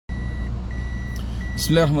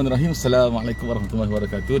Bismillahirrahmanirrahim. Assalamualaikum warahmatullahi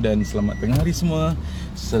wabarakatuh. Dan selamat tengah hari semua.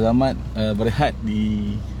 Selamat berehat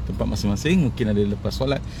di tempat masing-masing. Mungkin ada lepas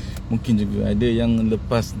solat, mungkin juga ada yang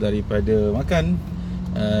lepas daripada makan,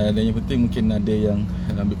 dan yang penting mungkin ada yang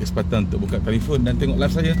ambil kesempatan untuk buka telefon dan tengok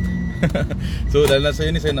live saya. So dalam live saya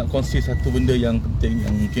ni saya nak kongsi satu benda yang penting,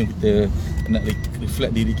 yang mungkin kita nak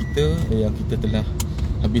reflect diri kita, yang kita telah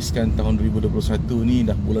habiskan tahun 2021 ni.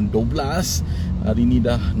 Dah bulan 12, hari ni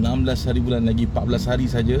dah 16 hari bulan, lagi 14 hari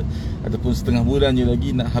saja ataupun setengah bulan je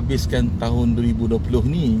lagi nak habiskan tahun 2020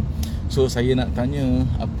 ni. So saya nak tanya,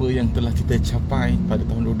 apa yang telah kita capai pada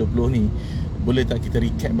tahun 2020 ni? Boleh tak kita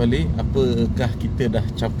recap balik apakah kita dah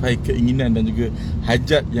capai keinginan dan juga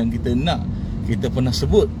hajat yang kita nak? Kita pernah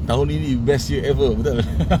sebut tahun ini best year ever, betul?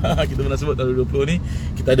 Kita pernah sebut tahun 2020 ni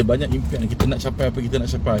kita ada banyak impian, kita nak capai apa kita nak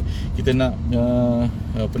capai. Kita nak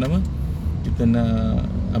kita nak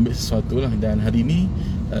ambil sesuatu lah. Dan hari ni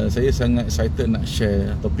saya sangat excited nak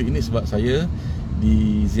share topik ini sebab saya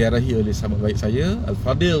diziarahi oleh sahabat baik saya,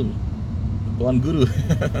 Al-Fadil, Tuan Guru.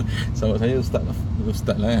 Sahabat saya Ustaz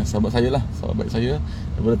lah, sahabat baik saya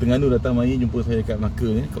daripada Terengganu datang mari jumpa saya kat Melaka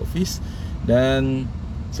ni, kat office. Dan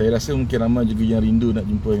saya rasa mungkin ramai juga yang rindu nak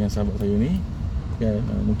jumpa dengan sahabat saya ni, kan?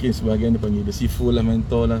 Mungkin sebahagian dia panggil dia sifu lah,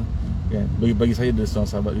 mentor lah, kan? Bagi saya dia seorang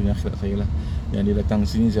sahabat dunia akhirat saya lah. Yang dia datang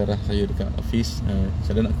sini ziarah saya dekat office.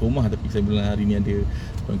 Saya nak ke rumah tapi saya bilang hari ni ada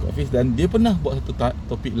ke office. Dan dia pernah buat satu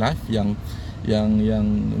topik live yang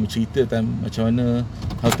mencerita tentang macam mana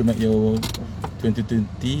how to make your 2020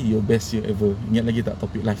 your best year ever. Ingat lagi tak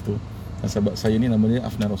topik live tu? Sahabat saya ni nama dia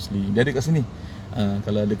Afnan Rosli. Dia ada kat sini.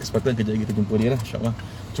 Kalau ada kesempatan kejap lagi kita jumpa dia lah, insyaAllah.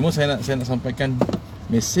 Cuma saya nak sampaikan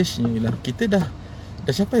mesejnya ialah kita dah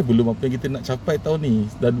capai belum apa yang kita nak capai tahun ni,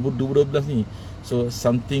 dah 2012 ni. So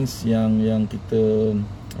some things yang kita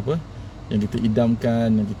yang kita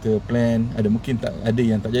idamkan, yang kita plan, ada mungkin tak ada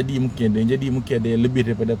yang tak jadi, mungkin ada yang jadi, mungkin ada yang lebih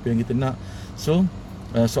daripada apa yang kita nak. So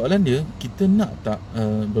soalan dia, kita nak tak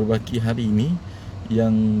berbaki hari ni,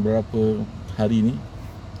 yang berapa hari ni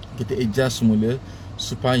kita adjust semula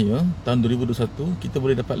supaya tahun 2021 kita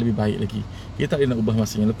boleh dapat lebih baik lagi. Kita tak boleh nak ubah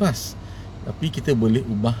masa yang lepas, tapi kita boleh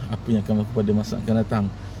ubah apa yang akan berlaku pada masa akan datang.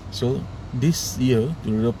 So this year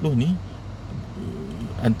 2020 ni,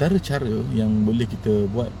 antara cara yang boleh kita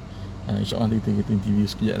buat, insyaAllah kita interview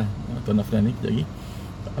sekejap lah Tuan Afnan ni kejap lagi.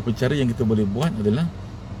 Apa cara yang kita boleh buat adalah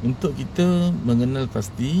untuk kita mengenal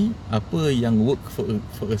pasti apa yang work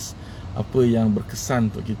for us, apa yang berkesan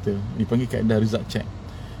untuk kita. Dipanggil kaedah result check.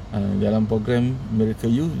 Dalam program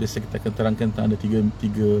Miracle You biasa kita akan terangkan tentang ada tiga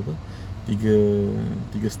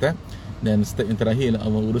step. Dan step yang terakhir lah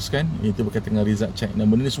Allah uruskan, iaitu berkaitan dengan result check.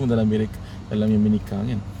 Dan benda ni semua dalam yang menikah,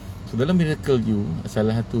 kan. So dalam Miracle You,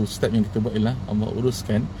 salah satu step yang kita buat ialah Allah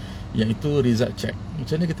uruskan, iaitu result check.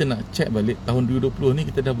 Macam mana kita nak check balik tahun 2020 ni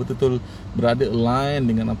kita dah betul-betul berada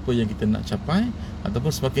align dengan apa yang kita nak capai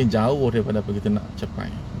ataupun semakin jauh daripada apa kita nak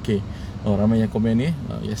capai. Okay. Ramai yang komen ni,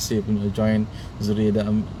 Yasir punya join, Zurida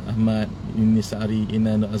Ahmad, Yuni Sa'ari,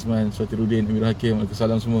 Ina Nur Azman, Suatirudin, Amir Hakim,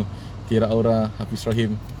 Waalaikumsalam semua, Tira Aura, Hafiz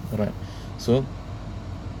Rahim. Alright. So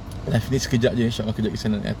live ni sekejap je, insyaAllah kejap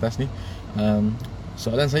kisah di atas ni.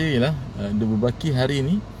 Soalan saya ialah, berbaki hari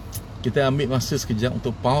ni kita ambil masa sekejap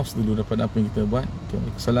untuk pause dulu daripada apa yang kita buat.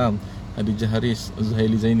 Waalaikumsalam, Hadijah Haris,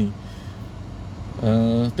 Zuhaili Zaini.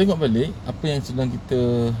 Tengok balik apa yang sedang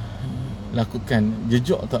kita lakukan,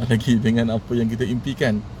 jejak tak lagi dengan apa yang kita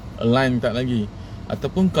impikan, align tak lagi.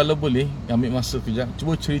 Ataupun kalau boleh ambil masa kejap,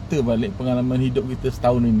 cuba cerita balik pengalaman hidup kita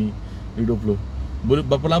setahun ini 2020.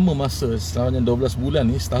 Berapa lama masa selama 12 bulan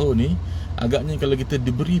ni, setahun ni, agaknya kalau kita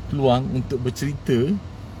diberi peluang untuk bercerita,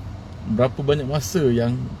 berapa banyak masa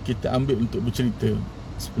yang kita ambil untuk bercerita?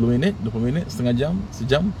 10 minit, 20 minit, setengah jam,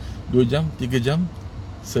 sejam, 2 jam, 3 jam,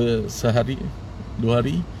 sehari, 2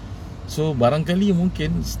 hari. So barangkali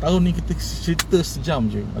mungkin setahun ni kita cerita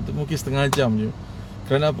sejam je, atau mungkin setengah jam je.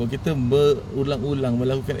 Kerana apa? Kita berulang-ulang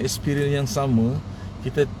melakukan experience yang sama.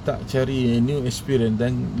 Kita tak cari new experience,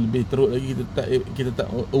 dan lebih teruk lagi kita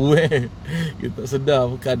tak aware, kita tak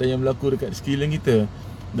sedar keadaan yang berlaku dekat sekeliling kita.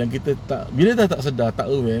 Dan kita tak, bila tak sedar,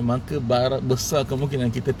 tak aware, maka besar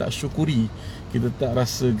kemungkinan kita tak syukuri, kita tak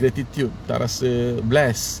rasa gratitude, tak rasa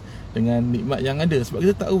blessed dengan nikmat yang ada. Sebab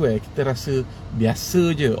kita tak aware, kita rasa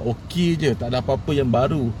biasa je, okey je, tak ada apa-apa yang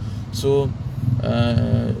baru. So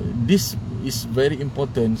this is very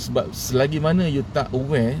important. Sebab selagi mana you tak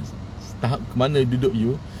aware tahap ke mana duduk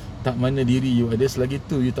you, tak mana diri you ada, selagi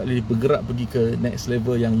tu you tak boleh bergerak pergi ke next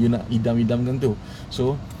level yang you nak idam-idamkan tu.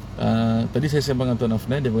 So tadi saya sembang dengan Tuan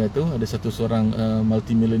Afnan, dia berkata ada seorang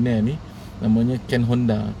multi-millionaire ni, namanya Ken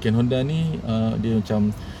Honda. Ken Honda ni dia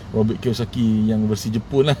macam Robert Kiyosaki yang versi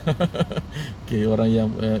Jepun lah. Okay, orang yang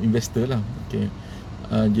investor lah. Okay.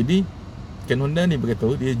 Jadi Ken Honda ni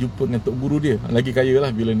berkata dia jumpa dengan tok guru dia, lagi kaya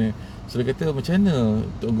lah bila ni. So dia kata macam mana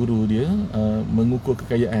tok guru dia mengukur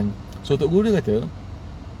kekayaan. So tok guru dia kata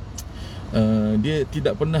dia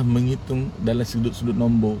tidak pernah menghitung dalam sudut-sudut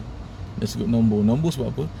nombor. Nombor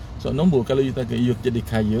sebab apa? Sebab nombor, kalau you target you jadi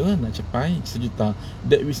kaya, nak capai 1 juta,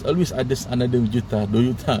 that will always ada another juta,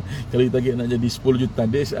 2 juta. Kalau you target nak jadi 10 juta,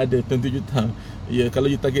 dia ada 20 juta. Ya, kalau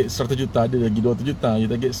you target 100 juta, ada lagi 200 juta. You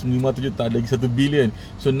target 500 juta, ada lagi 1 bilion.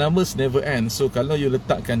 So numbers never end. So kalau you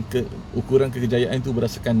letakkan ukuran kejayaan itu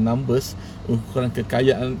berdasarkan numbers, ukuran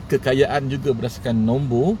kekayaan juga berdasarkan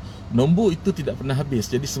nombor itu tidak pernah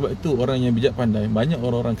habis. Jadi sebab itu orang yang bijak pandai, banyak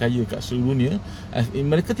orang-orang kaya kat seluruh dunia,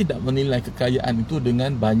 mereka tidak menilai kekayaan itu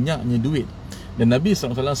dengan banyaknya duit. Dan Nabi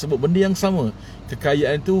SAW sebut benda yang sama.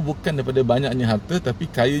 Kekayaan itu bukan daripada banyaknya harta, tapi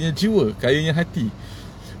kayanya jiwa, kayanya hati.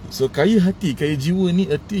 So kaya hati, kaya jiwa ni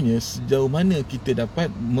artinya sejauh mana kita dapat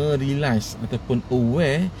merealize ataupun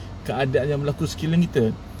aware keadaan yang berlaku sekeliling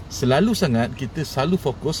kita. Selalu sangat kita selalu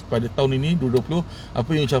fokus pada tahun ini 2020,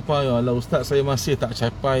 apa yang capai. Alah ustaz, saya masih tak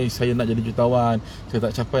capai, saya nak jadi jutawan,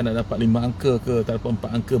 saya tak capai nak dapat 5 angka ke, tak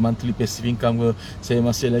dapat 4 angka monthly passive income ke, saya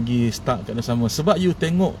masih lagi start kat sama. Sebab you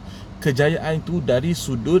tengok kejayaan itu dari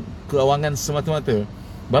sudut kewangan semata-mata.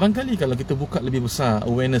 Barangkali kalau kita buka lebih besar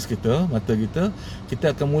awareness kita, mata kita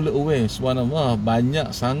akan mula aware, subhanallah,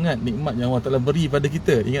 banyak sangat nikmat yang Allah Ta'ala beri pada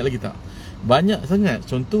kita. Ingat lagi tak? Banyak sangat.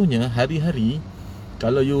 Contohnya hari-hari,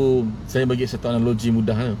 kalau saya bagi satu analogi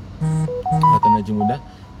mudah,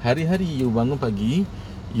 hari-hari you bangun pagi,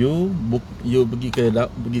 you pergi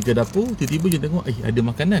ke dapur, tiba-tiba you tengok ada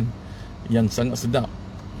makanan yang sangat sedap.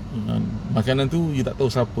 Makanan tu you tak tahu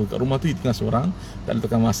siapa, kat rumah tu you tengah seorang, tak ada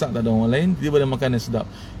tukang masak, tak ada orang lain, tiba-tiba ada makanan sedap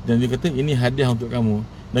dan dia kata ini hadiah untuk kamu.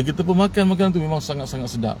 Dan kita pun makan makanan tu, memang sangat-sangat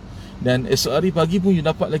sedap. Dan esok hari pagi pun you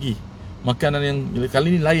dapat lagi makanan yang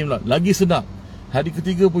kali ni lain pula, lagi sedap. Hari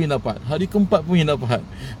ketiga pun yang dapat, hari keempat pun yang dapat,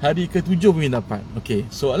 hari ketujuh pun yang dapat. Okey,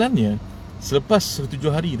 soalannya, selepas 7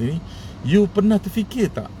 hari tu ni, you pernah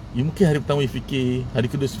terfikir tak? You mungkin hari pertama you fikir,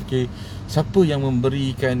 hari kedua you fikir, siapa yang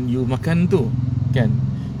memberikan you makan tu? Kan?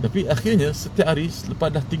 Tapi akhirnya setiap hari,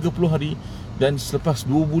 selepas dah 30 hari dan selepas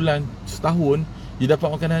 2 bulan, setahun, you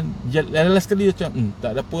dapat makanan, last sekali dia macam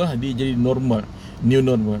tak ada apa lah, dia jadi normal, new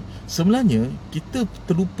normal. Sebenarnya kita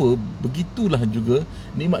terlupa begitulah juga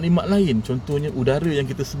nikmat-nikmat lain. Contohnya udara yang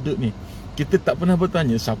kita sedut ni, kita tak pernah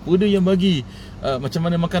bertanya siapa dia yang bagi, macam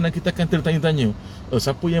mana makanan, kita akan tertanya-tanya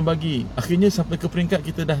siapa yang bagi. Akhirnya sampai ke peringkat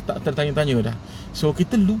kita dah tak tertanya-tanya dah. So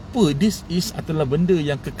kita lupa this is adalah benda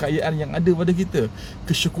yang kekayaan yang ada pada kita,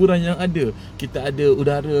 kesyukuran yang ada. Kita ada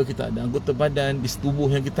udara, kita ada anggota badan, di tubuh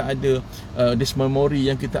yang kita ada, this memory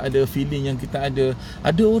yang kita ada, feeling yang kita ada.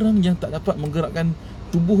 Ada orang yang tak dapat menggerakkan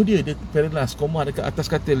tubuh dia paralyzed, koma dekat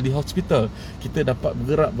atas katil di hospital. Kita dapat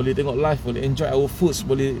bergerak, boleh tengok live, boleh enjoy our foods,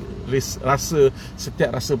 boleh rasa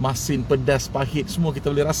setiap rasa masin, pedas, pahit, semua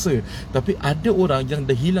kita boleh rasa. Tapi ada orang yang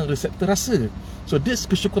dah hilang reseptor rasa. So this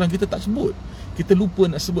kesyukuran kita tak sebut, kita lupa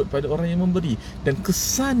nak sebut pada orang yang memberi. Dan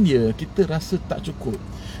kesan dia kita rasa tak cukup.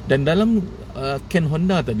 Dan dalam Ken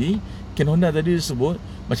Honda tadi dia sebut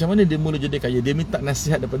macam mana dia mula jadi kaya. Dia minta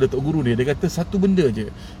nasihat daripada tok guru dia. Dia kata satu benda je,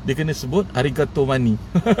 dia kena sebut arigato money.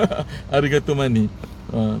 Arigato money.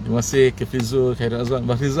 Terima kasih Kefizul, Khairul Azwan,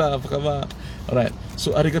 Bahriza, apa khabar? Alright.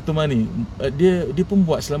 So arigato money, dia pun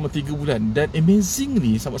buat selama 3 bulan. Dan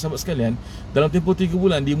amazingly, sahabat-sahabat sekalian, dalam tempoh 3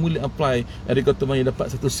 bulan dia mula apply arigato money,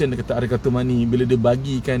 dapat 1 sen. Dia kata arigato money. Bila dia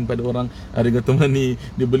bagikan pada orang arigato money,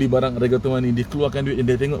 dia beli barang arigato money, dia keluarkan duit dan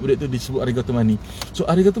dia tengok duit tu disebut arigato money. So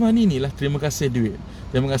arigato money ni lah terima kasih duit.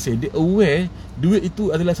 Terima kasih. Dia aware duit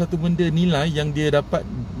itu adalah satu benda nilai yang dia dapat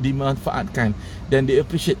dimanfaatkan, dan dia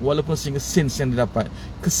appreciate walaupun single sense yang dia dapat.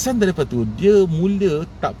 Kesan daripada tu, dia mula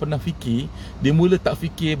tak pernah fikir, dia mula tak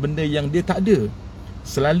fikir benda yang dia tak ada.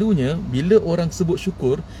 Selalunya bila orang sebut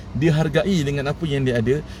syukur, dia hargai dengan apa yang dia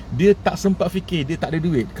ada. Dia tak sempat fikir dia tak ada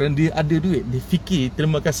duit, kerana dia ada duit. Dia fikir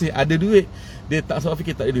terima kasih ada duit, dia tak sempat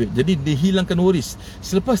fikir tak ada duit. Jadi dia hilangkan worries.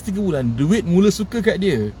 Selepas 3 bulan, duit mula suka kat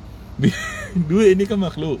dia. Duit ni kan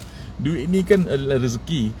makhluk, duit ni kan adalah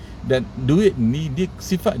rezeki. Dan duit ni dia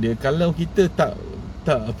sifat dia, kalau kita tak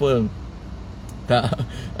dia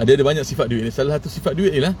ada banyak sifat duit ni. Salah satu sifat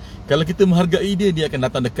duit ni lah, kalau kita menghargai dia, dia akan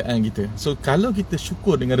datang dekat dengan kita. So kalau kita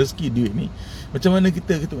syukur dengan rezeki duit ni, macam mana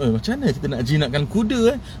kita macam mana kita nak jinakkan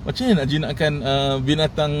kuda, macam mana nak jinakkan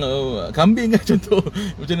binatang kambing contoh,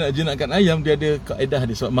 macam mana nak jinakkan ayam, dia ada kaedah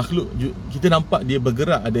dia. Sebab makhluk kita nampak dia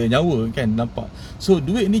bergerak, ada nyawa kan, nampak. So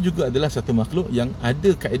duit ni juga adalah satu makhluk yang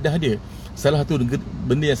ada kaedah dia. Salah satu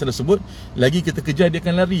benda yang saya sebut, lagi kita kejar dia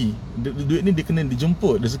akan lari. Duit ni dia kena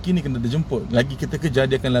dijemput, rezeki ni kena dijemput. Lagi kita kejar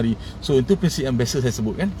dia akan lari. So itu prinsip yang biasa saya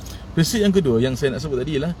sebut kan. Prinsip yang kedua yang saya nak sebut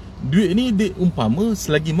tadi ialah duit ni dia umpama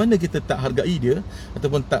selagi mana kita tak hargai dia,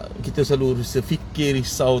 ataupun tak, kita selalu fikir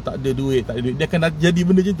risau tak ada duit, dia akan jadi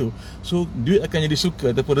benda macam tu. So duit akan jadi suka,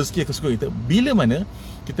 ataupun rezeki akan suka kita bila mana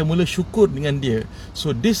kita mula syukur dengan dia.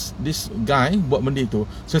 So this guy buat benda itu.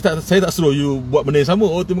 Saya tak suruh you buat benda yang sama.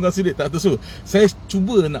 Oh terima kasih duit, tak suruh. Saya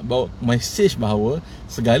cuba nak bawa message bahawa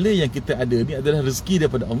segala yang kita ada ni adalah rezeki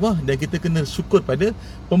daripada Allah, dan kita kena syukur pada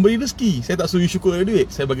pemberi rezeki. Saya tak suruh you syukur pada duit.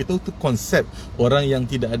 Saya bagi tahu tu konsep orang yang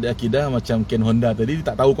tidak ada akidah macam Ken Honda tadi, dia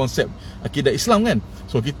tak tahu konsep akidah Islam kan.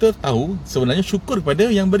 So kita tahu sebenarnya syukur kepada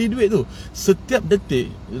yang beri duit tu. Setiap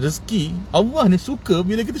detik rezeki Allah ni suka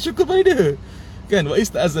bila kita syukur pada dia. Kan, wa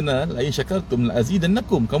ista'azana la in syakartum la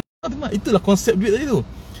azidannakum. Kamu itulah konsep duit tadi tu.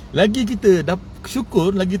 Lagi kita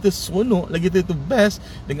syukur, lagi kita seronok, lagi kita best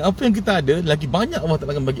dengan apa yang kita ada, lagi banyak Allah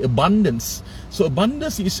Ta'ala akan bagi abundance. So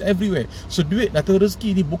abundance is everywhere. So duit atau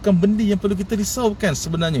rezeki ni bukan benda yang perlu kita risaukan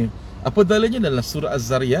sebenarnya. Apa dalilnya dalam surah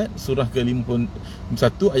Az-Zariyat, surah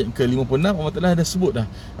ke-51 ayat ke-56, Allah Ta'ala dah sebut dah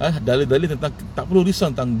dalil-dalil tentang tak perlu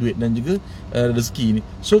risau tentang duit dan juga rezeki ni.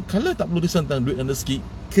 So kalau tak perlu risau tentang duit dan rezeki,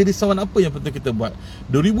 kerisauan apa yang perlu kita buat?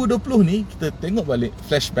 2020 ni kita tengok balik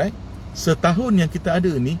flashback, setahun yang kita ada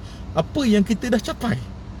ni, apa yang kita dah capai,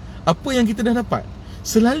 apa yang kita dah dapat.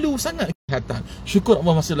 Selalu sangat kesihatan, syukur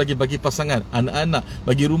Allah masih lagi bagi pasangan, anak-anak,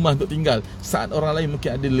 bagi rumah untuk tinggal, saat orang lain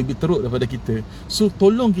mungkin ada lebih teruk daripada kita. So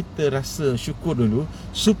tolong kita rasa syukur dulu,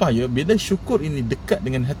 supaya bila syukur ini dekat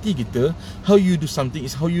dengan hati kita, how you do something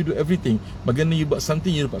is how you do everything. Bagaimana you buat something,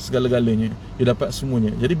 you dapat segala-galanya, you dapat semuanya.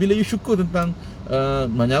 Jadi bila you syukur tentang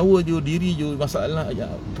nyawa you, diri you, masalah,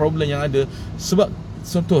 problem yang ada. Sebab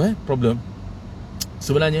contoh problem,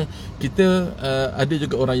 sebenarnya kita ada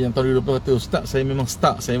juga orang yang tahun 2020 kata, Ustaz saya memang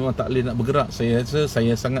stuck, saya memang tak boleh nak bergerak, saya rasa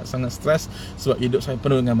saya sangat-sangat stres sebab hidup saya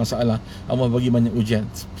penuh dengan masalah, Allah bagi banyak ujian.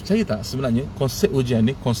 Percaya tak, sebenarnya konsep ujian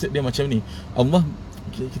ni, konsep dia macam ni. Allah,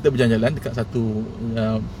 kita berjalan-jalan dekat satu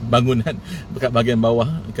bangunan, dekat bahagian bawah,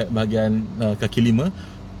 dekat bahagian kaki lima,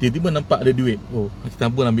 tiba-tiba nampak ada duit. Oh, kita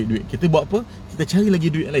pun ambil duit. Kita buat apa? Kita cari lagi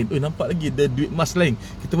duit lain. Oh, nampak lagi ada duit emas lain.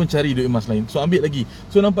 Kita pun cari duit emas lain. So ambil lagi.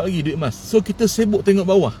 So nampak lagi duit emas. So kita sibuk tengok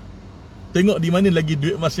bawah. Tengok di mana lagi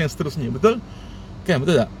duit emas yang seterusnya. Betul? Kan,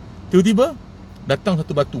 betul tak? Tiba-tiba datang satu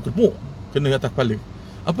batu kepuk, kena atas kepala.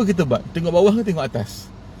 Apa kita buat? Tengok bawah ke tengok atas?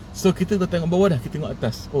 So kita dah tengok bawah dah, kita tengok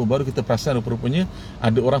atas. Oh, baru kita perasan rupa-rupanya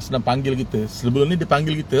ada orang sedang panggil kita. Sebelum ni dia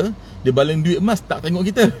panggil kita, dia baling duit emas, tak tengok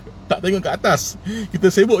kita, tak tengok ke atas.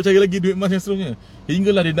 Kita sibuk cari lagi duit emas yang seterusnya.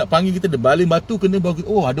 Hinggalah dia nak panggil kita, dia baling batu, kena baru,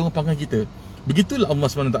 oh ada orang panggil kita. Begitulah Allah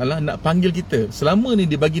SWT nak panggil kita. Selama ni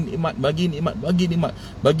dia bagi nikmat, bagi nikmat, bagi nikmat,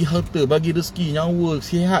 bagi harta, bagi rezeki, nyawa,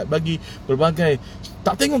 sihat, bagi berbagai.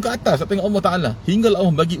 Tak tengok ke atas, tak tengok Allah Ta'ala. Hinggalah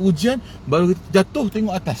Allah bagi ujian, baru kita jatuh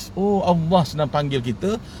tengok atas. Oh, Allah sedang panggil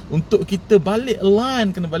kita untuk kita balik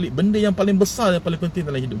align, kena balik benda yang paling besar, yang paling penting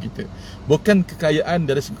dalam hidup kita. Bukan kekayaan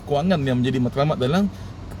dari segi kewangan yang menjadi matlamat dalam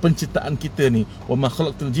penciptaan kita ni. Wa ma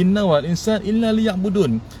khalaqtul jinna wal insan illa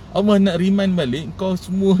liya'budun. Allah nak remind balik, kau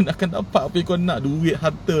semua akan dapat apa yang kau nak, duit,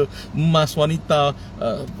 harta, emas, wanita,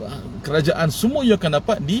 kerajaan, semua you akan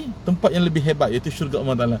dapat di tempat yang lebih hebat, iaitu syurga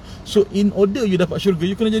Allah Ta'ala. So in order you dapat syurga,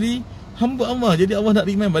 you kena jadi hamba Allah. Jadi Allah nak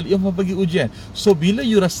remind balik, Allah bagi ujian. So bila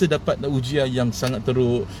you rasa dapat ujian yang sangat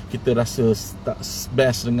teruk, kita rasa tak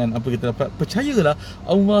best dengan apa kita dapat, percayalah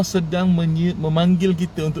Allah sedang memanggil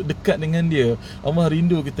kita untuk dekat dengan dia. Allah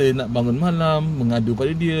rindu kita nak bangun malam, mengadu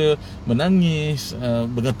pada dia, menangis,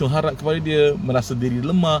 bergantung harap kepada dia, merasa diri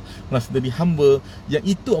lemah, merasa diri hamba.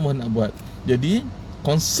 Yang itu Allah nak buat. Jadi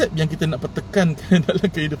konsep yang kita nak pertekankan dalam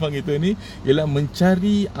kehidupan kita ni ialah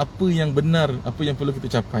mencari apa yang benar, apa yang perlu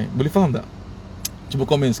kita capai. Boleh faham tak? Cuba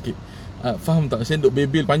komen sikit. Faham tak? Saya duk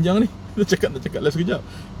bebel panjang ni. Nak cakap last sekejap.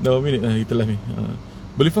 Dah minit kita live ni.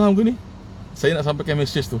 Boleh faham ke ni? Saya nak sampaikan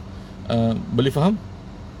message tu. Boleh faham?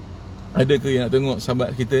 Ada ke yang nak tengok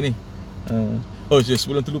sahabat kita ni? Oh,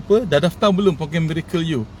 sebelum terlupa, dah daftar belum program Miracle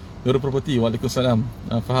You? Nurul Property. Waalaikumsalam.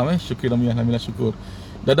 Faham syukur alhamdulillah syukur.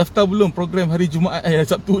 Dah daftar belum program hari Jumaat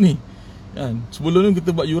Sabtu ni? Kan? Sebelum ni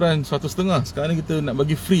kita buat yuran 150. Sekarang ni kita nak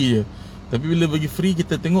bagi free je. Tapi bila bagi free,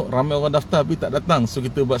 kita tengok ramai orang daftar tapi tak datang. So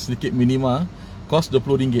kita buat sedikit minima, kos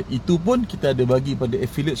RM20. Itu pun kita ada bagi pada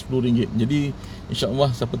affiliate RM10. Jadi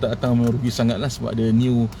insya-Allah siapa tak datang merugi sangatlah sebab ada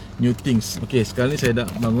new things. Okey, sekarang ni saya dah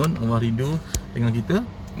bangun. Allah rindu dengan kita.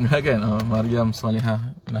 Kan? Mariam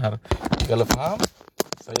Salihah Nahar. Kalau faham,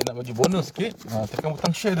 saya nak bagi bonus sikit. Tekan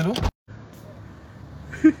butang share dulu.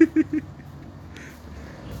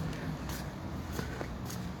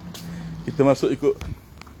 Kita masuk ikut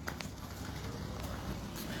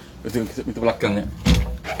Kita minta belakangnya.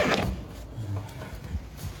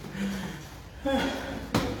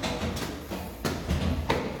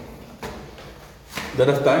 Dah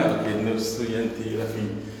daftar kan? Okay, Nursu Yanti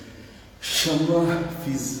Rafi. InsyaAllah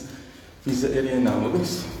visa area now.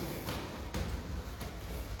 Bagus.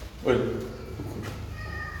 Oi.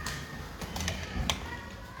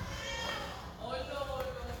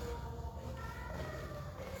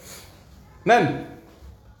 Nan.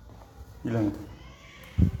 Hilang tu.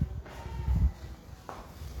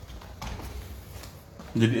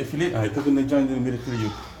 Jadi affiliate, itu kena join the Miracle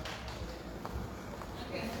You.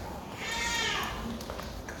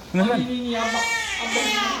 Nah, kan? Ini abang.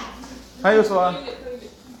 Hai Uswa.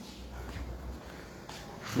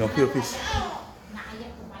 Ngopi office.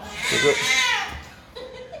 Cukup.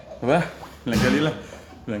 Apa? Lain kali lah.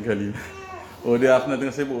 Oh, dia Afnan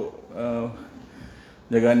tengah sibuk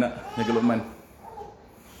jaga anak, jaga Luqman.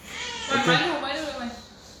 Okay. Baju.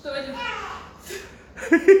 Tutup baju.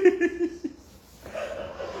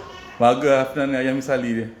 Bagus Afnan dengan Ayah Misali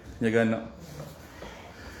dia jaga anak.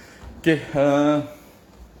 Okay,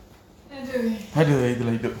 Aduh,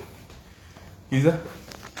 itulah hidup. Izzah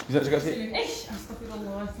cakap sikit.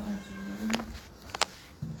 Astagfirullahaladzim.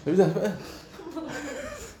 Izzah, cepat.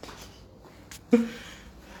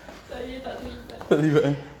 Saya tak terlibat. Tak terlibat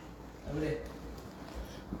kan? Tak boleh.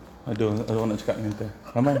 Ada orang nak cakap dengan kita.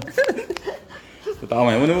 Aman. Tak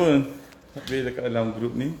aman mana pun. Tapi dekat dalam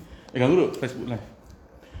grup ni. Dalam grup Facebook live.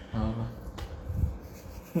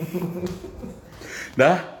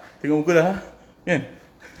 Dah? Tengok muka dah? Kan?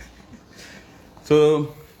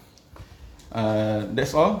 So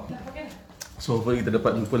that's all. So hopefully kita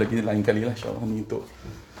dapat jumpa lagi lain kali lah, insyaAllah ni untuk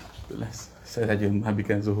last. Saya saja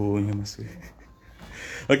menghabiskan Zuhur yang masa.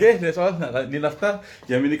 Okay, that's all. Nak daftar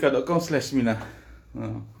yaminika.com/Mina.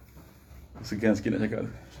 Sekian sikit nak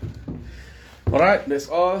cakap. Alright,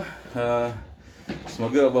 that's all.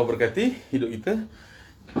 Semoga Allah berkati hidup kita.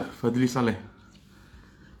 Fadli Saleh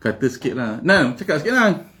kata sikit lah. Nan, cakap sikit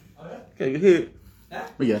Nan. Sikit.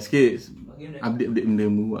 Bagi sikit. Update benda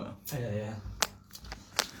yang buat. Ya.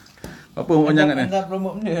 Apa orang jangan kan? Tak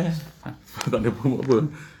promote benda. Tak ada promote apa.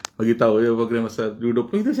 Bagi tahu je program pasal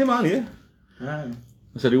 2020 kita sembang ni ya.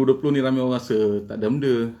 Pasal 2020 ni ramai orang rasa tak ada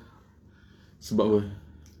benda. Sebab apa?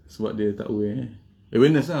 Sebab dia tak aware.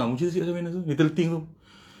 Awareness lah. Muncul sikit awareness tu. Little thing tu.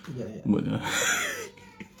 Ya. Buatnya.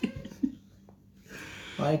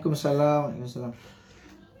 Waalaikumsalam.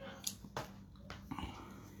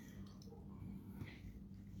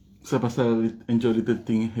 Pasal enjoy little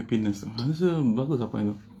thing, happiness tu. Rasa bagus apa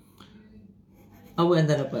yang tu. Apa yang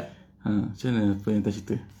tak dapat? Macam mana apa yang tak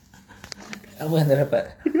cerita? Apa yang tak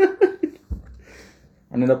dapat?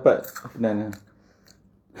 Mana dapat Afnan?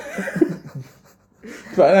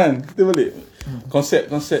 Cepat kan? Kita balik. Konsep.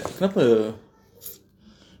 Kenapa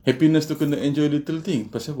happiness tu kena enjoy little thing?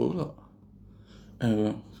 Pasal apa pula?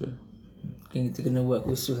 Kita kena buat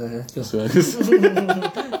khusus lah satu.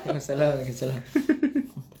 Salah.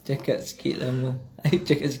 Cakap sikit lama.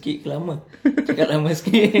 Cakap sikit ke lama? Cakap lama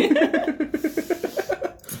sikit.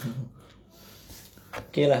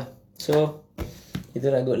 Okay lah. So,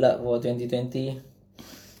 itulah good luck for 2020.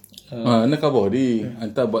 Nak khabar di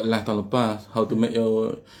hantar buat live tahun lepas, how to make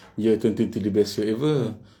your year 2020 the best year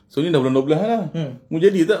ever. So ni dah bulan 12 lah. Mau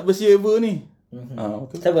jadi tak best year ever ni?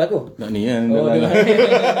 Betul. Siapa aku? Nak ni kan.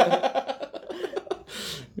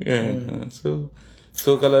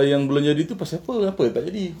 So kalau yang belum jadi tu pasal apa tak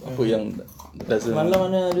jadi? Apa yang rasa malam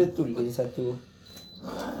mana ada tu lagi satu.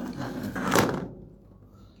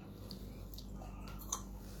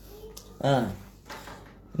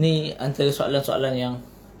 Ni antara soalan-soalan yang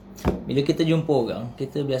bila kita jumpa orang,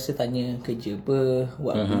 kita biasa tanya kerja apa,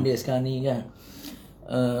 buat benda sekarang ni kan.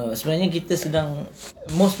 Sebenarnya kita sedang,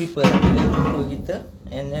 most people bila jumpa kita,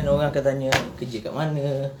 and then orang akan tanya kerja kat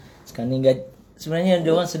mana sekarang ni. Sebenarnya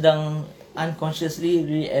dia orang sedang unconsciously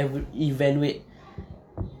re-evaluate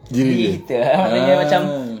diri kita. Maknanya macam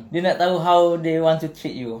dia nak tahu how they want to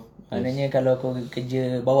treat you. Maknanya kalau kau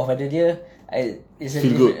kerja bawah pada dia, it's a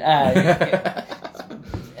feel good.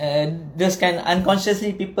 Those kind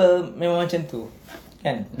unconsciously people memang macam tu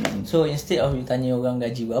kan. So instead of you tanya orang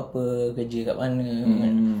gaji berapa, kerja kat mana,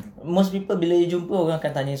 kan? Most people bila you jumpa orang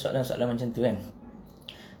akan tanya soalan-soalan macam tu kan.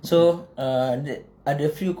 So ada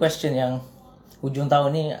few question yang hujung tahun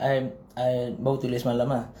ni I baru tulis malam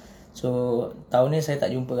lah. So tahun ni saya tak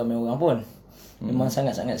jumpa ramai orang pun. Memang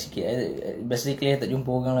sangat-sangat sikit. Basically tak jumpa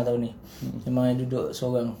orang lah tahun ni. Memang I duduk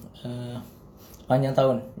seorang sepanjang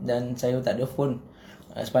tahun. Dan saya tak ada phone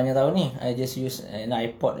sepanjang tahun ni. I just use an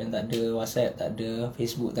iPod yang tak ada WhatsApp, tak ada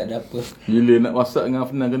Facebook, tak ada apa. Bila nak WhatsApp dengan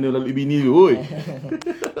Afnan kena lalui bini dulu oi.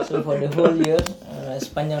 So for the whole year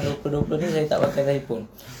sepanjang 2020 ni saya tak pakai telefon.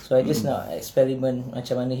 So I just nak eksperimen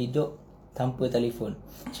macam mana hidup tanpa telefon.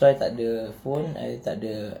 So I tak ada phone, I tak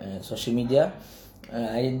ada social media.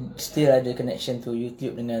 I still ada connection to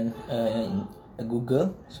YouTube dengan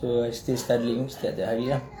Google. So I still studying setiap hari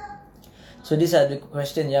lah. So these are the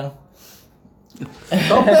question yang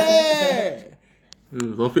Topik!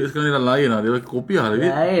 Topik sekarang ni dah lain lah. Dia pakai kopiah lagi.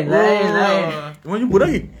 Lain. Memang jumpa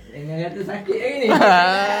lagi. Jangan kata sakit lagi ni.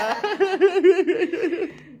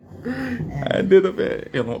 Ada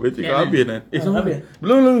topik. Mak becik kau habis kan? Habis.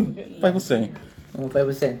 Belum. 5%.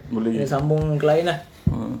 5%. Boleh. Kita sambung ke lain lah.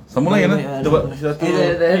 Sambung lain lah. Kita buat satu.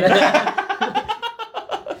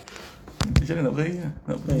 Macam mana nak beri?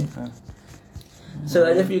 So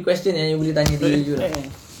ada few question yang you boleh tanya diri you lah.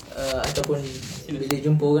 Ataupun bila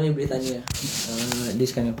jumpa orang you boleh tanya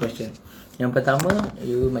this kind of question. Yang pertama,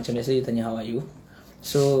 you macam biasa you tanya how are you.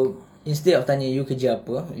 So instead of tanya you kerja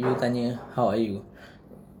apa, you tanya how are you.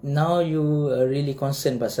 Now you really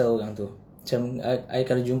concerned pasal orang tu. Macam I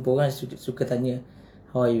kalau jumpa orang suka tanya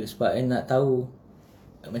how are you sebab I nak tahu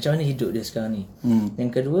macam mana hidup dia sekarang ni.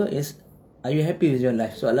 Yang kedua is are you happy with your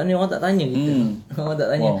life? Soalan ni orang tak tanya kita. Orang tak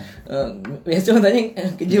tanya. Biasa orang tanya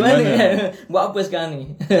kerja mana kan? Buat apa sekarang ni?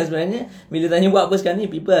 Sebenarnya bila tanya buat apa sekarang ni,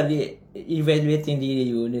 people are evaluating diri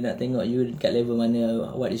you. Dia nak tengok you kat level mana,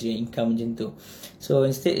 what is your income macam tu. So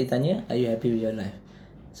instead dia tanya are you happy with your life?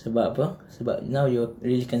 Sebab apa? Sebab now you're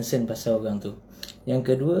really concerned pasal orang tu.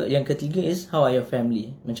 Yang ketiga is how are your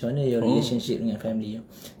family? Macam mana your relationship dengan family you?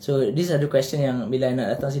 So these are the question yang bila I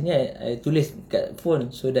nak datang sini I tulis kat phone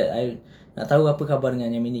so that I nak tahu apa khabar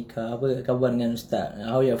dengan yang menikah, apa khabar dengan ustaz,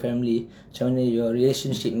 how your family, macam mana your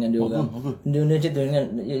relationship dengan dia orang. Benda-benda macam tu dengan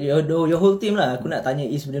your whole team lah. Aku nak tanya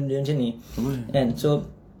is benda-benda macam ni. And so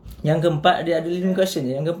yang keempat dia ada 5 question.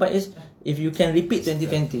 Yang keempat is if you can repeat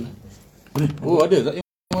 2020. Oh ada tak yang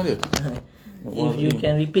ada? If you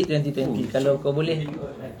can repeat 2020, kalau kau boleh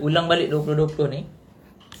ulang balik 2020 ni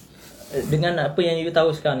dengan apa yang you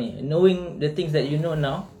tahu sekarang ni, knowing the things that you know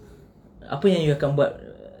now, apa yang you akan buat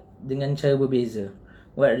dengan cara berbeza?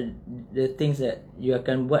 What are the things that you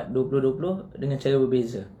akan buat 2020 dengan cara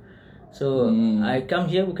berbeza? So I come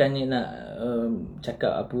here bukannya nak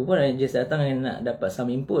cakap apa pun, I just datang nak dapat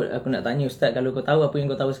some input. Aku nak tanya ustaz, kalau kau tahu apa yang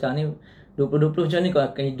kau tahu sekarang ni 2020, macam mana kau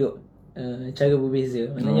akan hidup cara berbeza?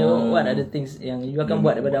 Maknanya what are the things yang you akan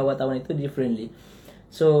buat daripada awal tahun itu differently.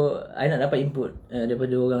 So I nak dapat input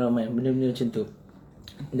daripada orang ramai, benda-benda macam tu.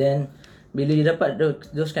 Then bila you dapat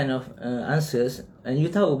those kind of answers, and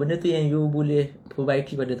you tahu benda tu yang you boleh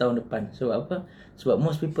perbaiki pada tahun depan. Sebab apa? Sebab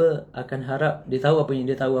most people akan harap dia tahu apa yang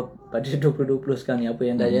dia tahu pada 2020 sekarang ni, apa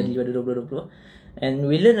yang dah jadi pada 2020. And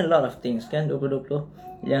we learn a lot of things kan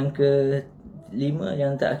 2020. Yang kelima,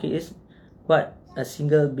 yang terakhir is what a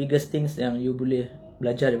single biggest things yang you boleh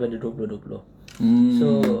belajar daripada 2020. So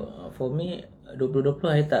for me 2020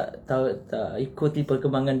 I tak ikuti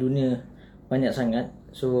perkembangan dunia banyak sangat.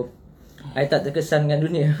 So I tak terkesan dengan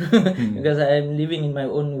dunia because I'm living in my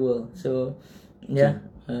own world. So yeah.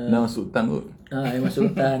 Dah masuk hutan kot. I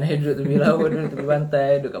masuk hutan, I duduk tepi laut, duduk tepi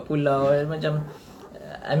pantai, duduk kat pulau. Macam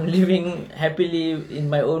I'm living happily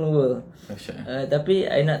in my own world. Tapi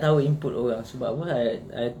I nak tahu input orang. Sebab apa?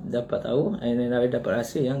 I dapat tahu, I dapat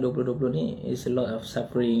rasa yang 2020 ni is a lot of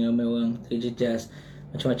suffering. Ramai orang terjejas,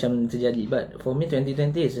 macam-macam terjadi. But for me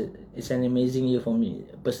 2020 is an amazing year for me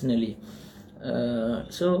personally.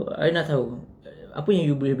 So I nak tahu apa yang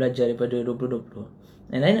you boleh belajar daripada 2020.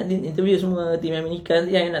 And I nak interview semua tim yang menikah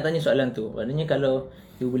nanti, I nak tanya soalan tu. Maknanya kalau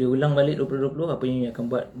you boleh ulang balik 2020, apa yang you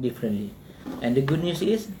akan buat differently. And the good news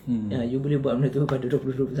is you boleh buat benda tu pada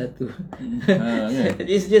 2021.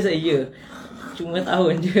 It's just a year. Cuma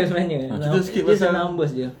tahun je sebenarnya. Kita sikit pasal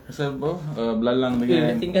numbers je. Pasal apa? Belalang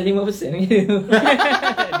dengan tinggal 5% gitu.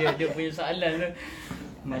 dia punya soalan tu.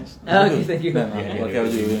 Thank you. Pakai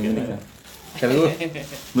baju yang menikah. Kalau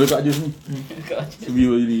boleh Kak Jus ni.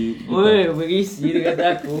 View jadi. Oi, berisi dia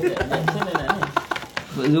kata aku. Macam mana nak ni?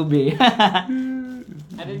 Buat Zubir.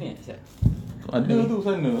 Ada ni Ustaz? Ada tu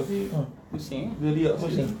sana tapi pusing. Dia riak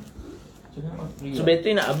pusing. So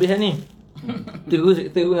bateri nak habis dah ni.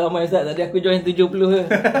 Terus ramai Ustaz. Tadi aku join 70 ke.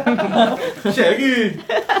 Share lagi.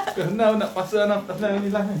 Kenal nak pasal Afnan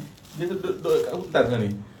ni lah ni. Dia duduk kat hutan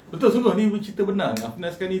sekarang ni. Betul sungguh ni cerita benar.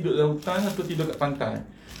 Afnan sekarang ni duduk dalam hutan atau tidur kat pantai.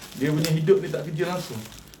 Dia punya hidup ni tak kerja langsung.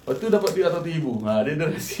 Lepas tu dapat duit RM100,000. Dia ada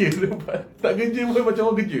rahsia dapat. Tak kerja pun macam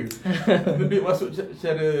orang kerja. Duit masuk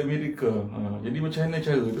secara miracle. Jadi macam mana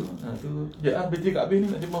cara tu? Tu sekejap lah. Bateri kat habis ni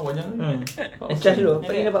nak jemah banyak ni. Charge dulu.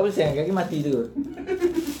 Paling 4%. Kaki mati tu.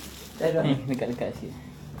 Charge dulu. Dekat-dekat sikit.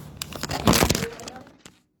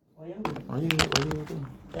 Oh yang tu? Ayuh tu.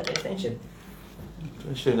 Tak ada extension.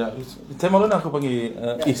 Sure nak. Time malam aku panggil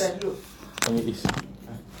Is. Panggil Is.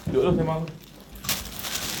 Duduk dulu time malam.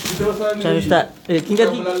 Kita pasal Macam Ustaz,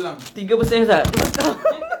 tinggal 3% Ustaz.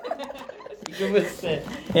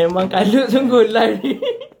 3%. Memang kalut sungguh live ni.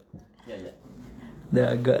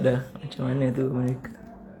 Dah agak dah. Macam mana tu mereka.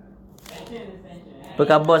 Apa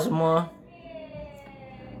khabar semua?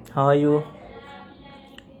 How are you?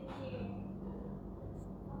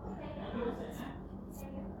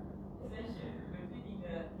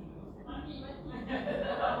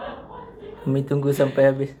 Kami tunggu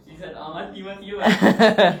sampai habis. Mati juga.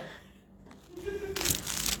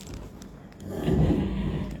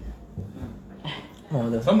 Oh,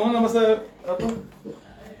 dah. sama lah masa apa?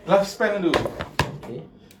 Lifespan dulu. Okay.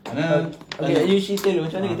 Ana Okay, you cerita dulu.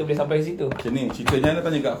 Macam mana kita boleh sampai ke situ? macam ni ceritanya Ana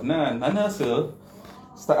tanya kat Afnan. Ana rasa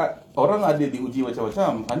start orang ada diuji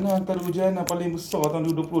macam-macam. Ana antara ujian yang paling besar tahun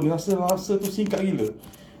 2020 ni rasa tu singkat gila.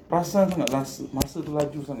 Perasan sangat masa tu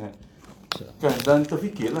laju sangat. Kan, dan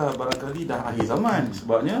terfikirlah barangkali dah akhir zaman.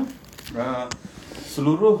 Sebabnya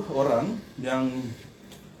seluruh orang yang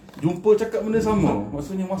jumpa cakap benda sama.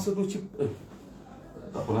 Maksudnya masa tu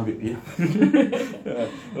tak apalah ambil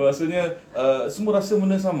maksudnya semua rasa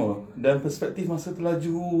benda sama. Dan perspektif masa tu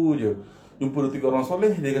laju je. Jumpa 2-3 orang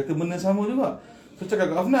soleh, dia kata benda sama juga. So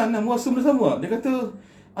cakap kat Afnan, kamu rasa benda sama? Dia kata,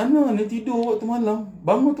 Ana ni tidur waktu malam,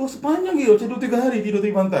 bangun tu sepanjang je macam 2-3 hari tidur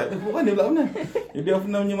tepi pantai. Bukan dia pula Afnan. Jadi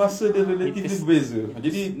Afnan punya masa dia relatif berbeza.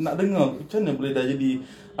 Jadi nak dengar macam mana boleh dah jadi.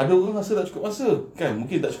 Ada orang rasa tak cukup masa. Kan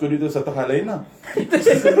mungkin tak cukup duit tu satu hal lain lah.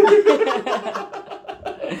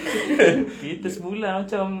 Kita sebulan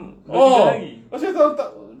macam 2-3 Oh, hari. macam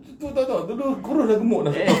tahu dulu kurus dah gemuk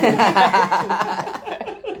dah.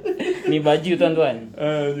 Ni baju tuan-tuan.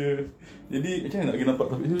 Jadi macam mana nak pergi nampak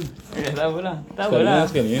topik tu? Tak apalah. Tak apalah.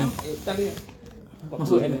 Sekali ya. Tak boleh.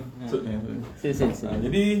 Maksudnya. Sel.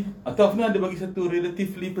 Jadi atau Afnan ada bagi satu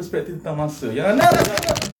relatively perspektif tentang masa. Yang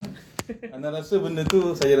Ana rasa benda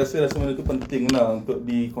tu, saya rasa benda tu penting lah untuk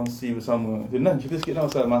dikongsi bersama. Nan cerita sikit lah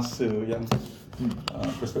pasal masa yang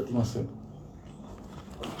perspektif masa.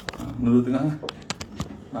 Menurut tengah lah.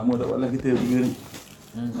 Nama tak buatlah kita tiga ni.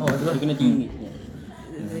 Oh, tu Kena tinggi.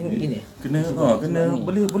 gini. Kena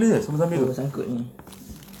boleh lah sambil-sambil. Oh, sangkut ni.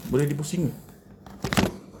 Boleh dipusing ke?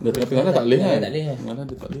 Dah tengah-tengah lah tak boleh kan? Tak boleh kan? Malah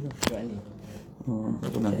dia tak boleh lah. Tak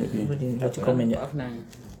pernah jadi. Apa dia? Baca komen je.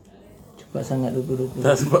 Cepat sangat 2020.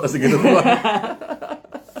 Tak sebab rasa kena buat.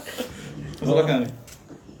 Masuk belakang ni.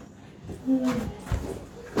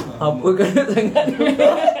 Apa kena sangat tu?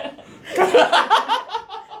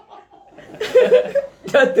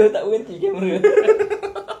 Jatuh tak berhenti kamera.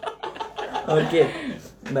 Okey.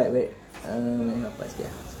 Baik. Nampak sikit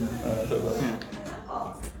lah.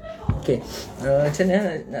 Okay, macam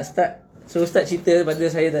mana nak start? So Ustaz cerita pada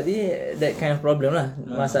saya tadi that kind of problem lah.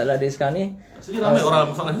 Masalah dia sekarang ni. Sebenarnya ramai orang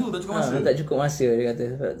masalah tu tak cukup masa. Tak cukup masa dia kata.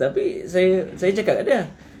 Tapi saya cakap kat dia,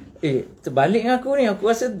 terbalik dengan aku ni. Aku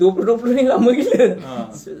rasa 2020 ni lama gila.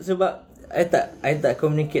 Sebab I tak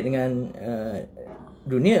communicate dengan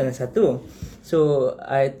dunia satu. So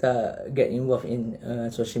I tak get involved in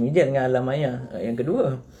social media dengan alam maya. Yang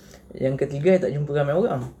kedua, yang ketiga, I tak jumpa ramai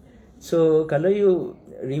orang. So kalau you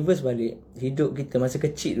reverse balik hidup kita masa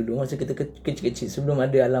kecil dulu, masa kita kecil-kecil sebelum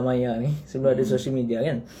ada alam maya ni, sebelum ada social media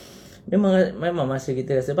kan, memang masa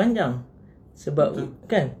kita rasa panjang. Sebab betul.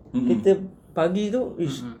 Kan kita pagi tu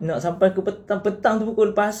nak sampai ke petang tu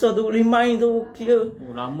pukul pasar tu 5 tu kira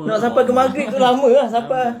lama. nak sampai ke maghrib tu lama lah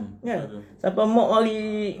sampai kan. Sampai mak mari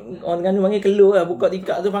orang Terengganu panggil keluar lah, buka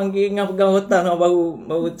tikar tu panggil dengan pegang rotan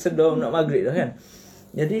baru sedar nak maghrib dah kan.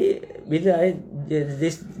 Jadi bila I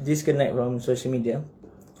disconnect from social media,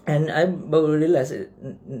 and I baru realise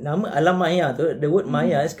nama alam maya tu, the word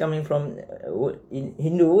maya is coming from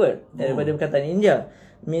Hindu word, daripada perkataan India,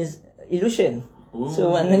 means illusion.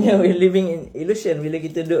 So maknanya we're living in illusion bila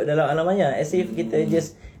kita duduk dalam alam maya, as if kita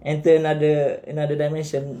just enter another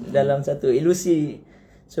dimension dalam satu ilusi.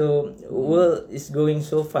 So world is going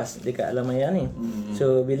so fast dekat alam maya ni.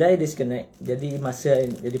 So bila I disconnect, jadi masa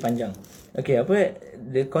jadi panjang. Okay, apa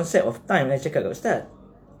the concept of time I cakap kat Ustaz.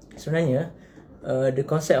 Sebenarnya the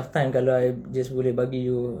concept of time, kalau I just boleh bagi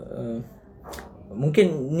you,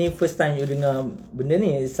 mungkin ni first time you dengar benda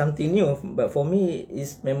ni, is something new, but for me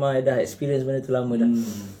is memang I dah experience benda tu lama dah.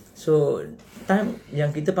 So time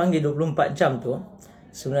yang kita panggil 24 jam tu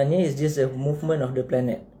sebenarnya is just a movement of the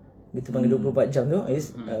planet. Kita panggil 24 jam tu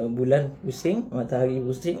is bulan pusing, matahari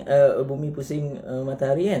pusing, bumi pusing,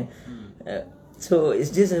 matahari kan. So it's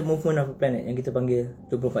just a movement of the planet yang kita panggil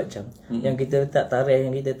 24 jam. Yang kita letak tarikh,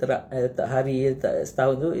 yang kita letak hari, letak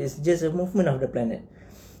setahun tu is just a movement of the planet.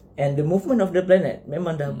 And the movement of the planet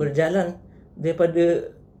memang dah berjalan daripada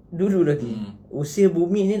dulu lagi. Usia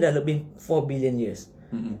bumi ni dah lebih 4 billion years.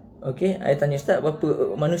 Okay, I tanya Ustaz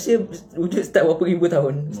berapa manusia wujud start berapa ribu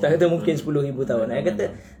tahun. Ustaz kata mungkin 10,000 tahun. I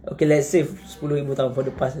kata okay, let's say 10,000 tahun for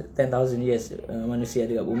the past 10,000 years manusia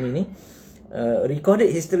ada kat bumi ni.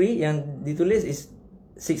 Recorded history yang ditulis is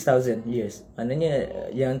 6,000 years. Maknanya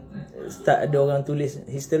yang start ada orang tulis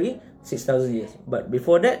history 6,000 years. But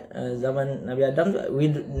before that, zaman Nabi Adam tu,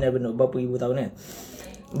 we never know berapa ribu tahun kan.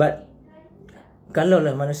 But kalau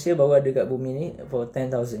lah manusia baru ada kat bumi ni for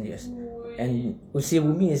 10,000 years and usia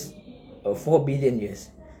bumi is 4 billion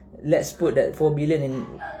years. Let's put that 4 billion in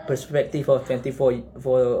perspective of 24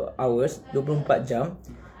 hours, 24 jam.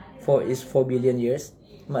 4 is 4 billion years.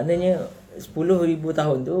 Maknanya 10,000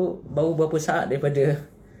 tahun tu baru berapa saat daripada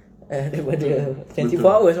 24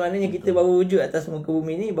 hours. Maknanya kita baru wujud atas muka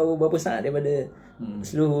bumi ni baru berapa saat daripada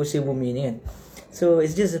seluruh usia bumi ni kan. So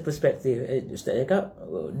it's just a perspective. Ustaz cakap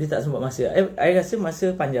dia tak sempat masa. I rasa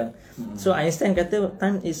masa panjang. So Einstein kata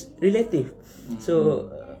time is relative. So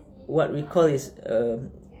what we call is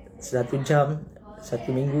 1 jam, 1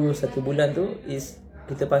 minggu, 1 bulan tu is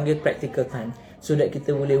kita panggil practical time. So that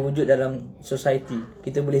kita boleh wujud dalam society.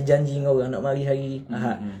 Kita boleh janji dengan orang nak mari hari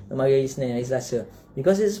Ahad, nak mari hari Isnin, hari Selasa.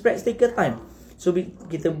 Because it's practical time. So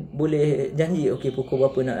kita boleh janji okay pukul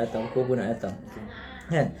berapa nak datang, pukul berapa nak datang.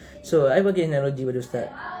 Kan? So I bagi analogi pada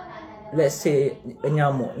Ustaz. Let's say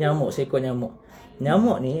nyamuk, seekor nyamuk.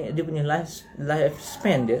 Nyamuk ni dia punya life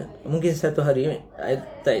span dia mungkin 1 hari. I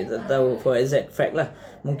tak tahu for exact fact lah.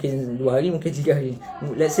 Mungkin 2 hari, mungkin 3 hari.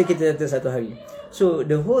 Let's say kita kata 1 hari. So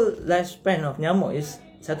the whole lifespan of nyamuk is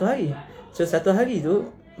 1 hari. So 1 hari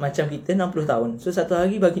tu macam kita 60 tahun. So 1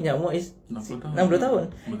 hari bagi nyamuk is 60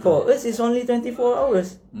 tahun. For us is only 24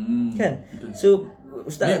 hours. Kan? So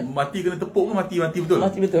Ustaz ni mati kena tepuk ke mati betul?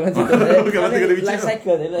 Mati betul. Life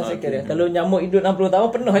cycle dia. Kalau nyamuk hidup 60 tahun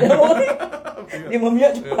penuh nyamuk ni. Dia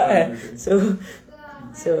membiak cepat kan.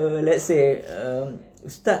 So let's say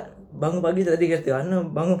Ustaz bangun pagi tadi kata Ana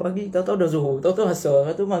bangun pagi tahu-tahu dah zuhur, tahu-tahu asar,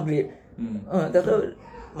 tahu-tahu maghrib. Tahu-tahu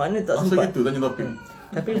mana tak sempat. Gitu tanya topik.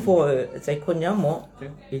 Tapi for seekor nyamuk,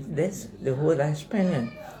 that's the whole lifespan kan.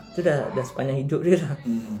 Itu dah sepanjang hidup dia dah.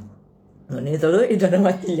 Maknanya tahu dah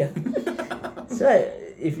mati lah. So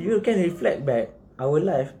if you can reflect back our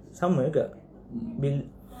life sama juga.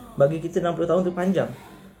 Bagi kita 60 tahun tu panjang.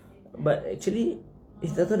 But actually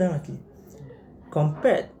kita tahu dah mati.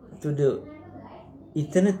 Compared to the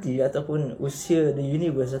eternity ataupun usia the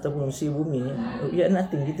universe ataupun usia bumi ni, we are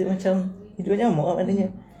nothing. Kita macam hidup nyamuk maknanya.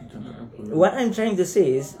 What I'm trying to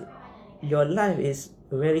say is your life is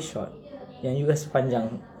very short. Yang you rasa panjang,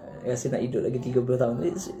 rasa nak hidup lagi 30 tahun,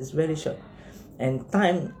 it's very short. And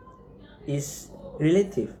time is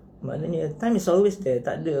relative. Maknanya time is always there.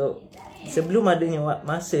 Tak ada sebelum adanya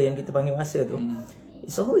masa yang kita panggil masa tu,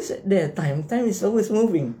 it's always there. Time is always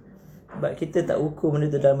moving. But kita tak ukur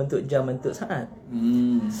benda tu dalam bentuk jam, bentuk saat.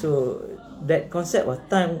 So that concept of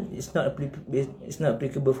time is not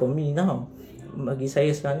applicable for me now. Bagi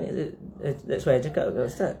saya sekarang ni, that's why I cakap kat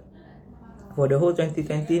Ustaz, for the whole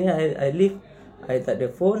 2020 ni I live, I tak ada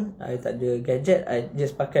phone, I tak ada gadget, I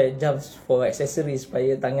just pakai jam for accessories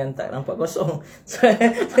supaya tangan tak nampak kosong. So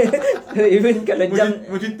even kalau jam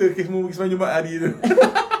cerita kes mu semalam Jumaat hari tu.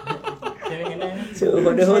 So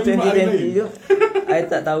for the whole 2020 tu I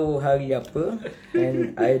tak tahu hari apa.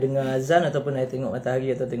 And I dengar azan ataupun I tengok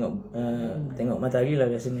matahari atau tengok matahari lah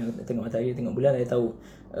biasanya. Tengok matahari, tengok bulan, I tahu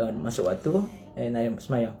masuk waktu and I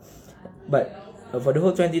semayang. But for the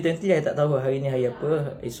whole 2020 I tak tahu hari ni hari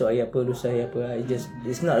apa, esok hari apa, lusa hari apa.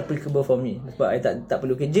 It's not applicable for me. Sebab I tak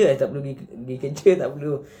perlu kerja, I tak perlu pergi kerja, tak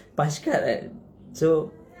perlu paskat.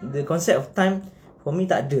 So the concept of time for me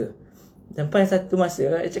tak ada. Sampai satu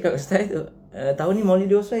masa I cakap Ustaz tu, tahun ni Maulid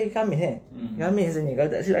Rasul Khamis Khamis rasanya, kalau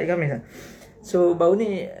tak silap Khamis lah. So baru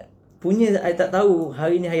ni punya I tak tahu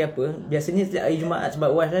hari ni hari apa. Biasanya setiap hari Jumaat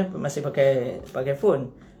sebab wife masih pakai phone.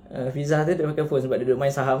 Fizzah tu dia pakai phone sebab dia duduk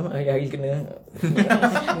main saham. Hari-hari kena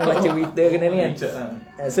baca berita kena ni kan.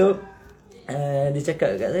 So dia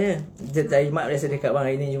cakap kat saya, hari Jumaat biasa dia cakap bang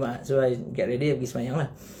hari ni Jumaat. So I get ready pergi semayang lah.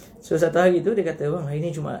 So satu hari tu dia kata bang hari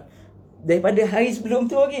ni Jumaat. Daripada hari sebelum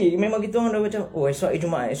tu lagi memang kita orang dah macam esok hari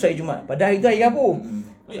Jumaat. Padahal itu hari Rabu.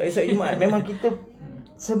 So esok hari Jumaat memang kita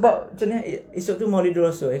sebab macam ni esok tu Maulid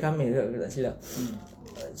Rasul Khamis tak silap.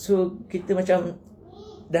 So kita macam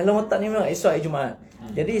dalam otak ni memang esok hari Jumaat.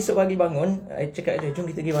 Jadi esok pagi bangun, I cakap dia jom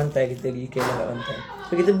kita pergi pantai, kita pergi kelah kat pantai.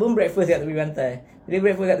 So kita pun breakfast kat tepi pantai. Jadi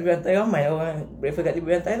breakfast kat tepi pantai ramai orang breakfast kat tepi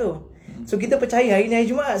pantai tu. So kita percaya hari ni hari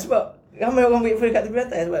Jumaat sebab ramai orang breakfast kat tepi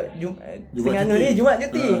pantai sebab Terengganu ni Jumaat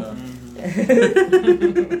cuti.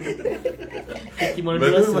 Cuti malam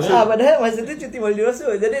Betul, dewasa. masa- Padahal masa tu cuti malam dewasa.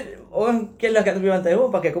 Jadi orang kelah kat tepi pantai pun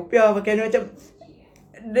pakai kopiah, pakai ni macam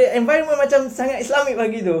the environment macam sangat Islamik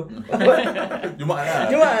pagi tu. Jumaat lah.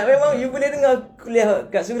 Cuma memang you boleh dengar kuliah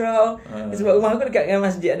kat surau. Sebab rumah aku dekat dengan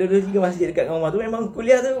masjid. Ada 2-3 masjid dekat dengan rumah tu. Memang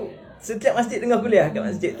kuliah tu setiap masjid dengar kuliah kat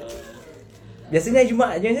masjid. Biasanya hari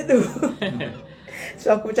Jumaat je macam tu.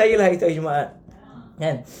 So aku percayalah itu hari Jumaat.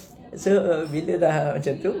 Kan? So bila dah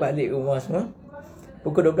macam tu balik rumah semua,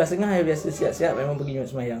 pukul 12.30 saya biasa siap-siap memang pergi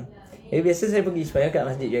sembahyang. Biasa saya pergi sembahyang kat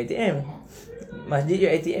Masjid UiTM. Masjid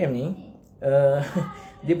UiTM ni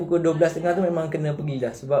dia pukul 12.30 tu memang kena pergi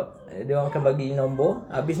dah. Sebab dia orang akan bagi nombor.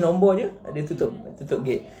 Habis nombor je dia tutup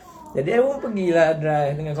gate. Jadi saya pun pergilah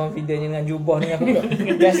drive dengan confident, dengan jubah, dengan aku.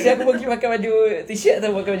 Biasa aku pergi pakai baju t-shirt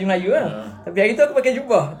atau pakai baju Melayu lah. Tapi hari tu aku pakai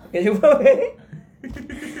jubah.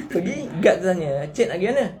 Pergi, guard tu tanya, "Cik nak pergi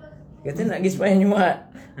mana?" Kata nak pergi sembahyang Jumaat.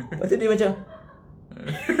 Lepas tu dia macam,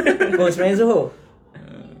 "Oh, sembahyang Zuhur?"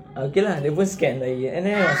 Okey lah, dia pun scan lagi. And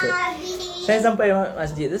then masuk. Saya sampai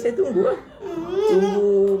masjid tu, saya tunggu lah. Tunggu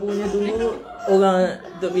orang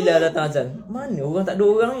Tok Bilal datang azan. Mana orang, tak ada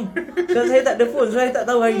orang ni. So saya tak ada phone, so saya tak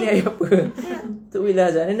tahu hari ni hari apa. Tok Bilal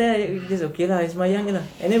azan. And then just okay lah, sembahyang je lah.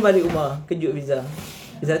 And then balik rumah, kejut Fiza.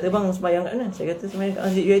 Fiza kata, "Bang, sembahyang kat mana?" Saya kata, "Sembahyang kat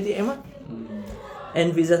Masjid UiTM lah." And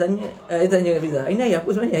Fiza tanya kat Fiza, "Ini hari apa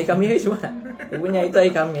sebenarnya? Hari Khamis hari Jumaat?" Rupanya itu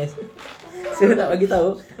hari Khamis. Saya tak bagi tahu.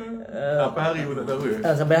 Apa hari pun tak tahu ya?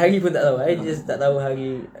 Sampai hari pun tak tahu. I just tak tahu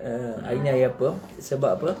hari ni hari apa.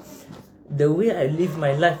 Sebab apa? The way I live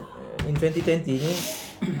my life in 2020 ni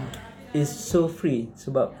is so free.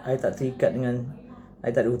 Sebab I tak terikat dengan,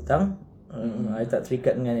 I tak ada hutang, I tak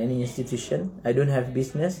terikat dengan any institution, I don't have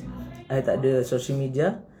business, I tak ada social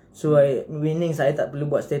media. So meaning saya tak perlu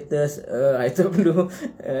buat status, I tak perlu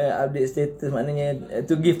update status, maknanya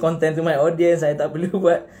to give content to my audience. Saya tak perlu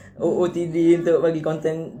buat OOTD untuk bagi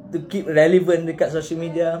content to keep relevant dekat social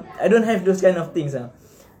media. I don't have those kind of things lah.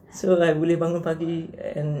 So I boleh bangun pagi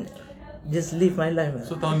and just live my life lah.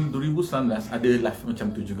 So tahun 2019 ada live macam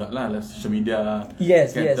tu jugalah, live social media.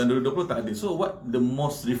 Yes, kan? yes. Tahun 2020 tak ada. So what the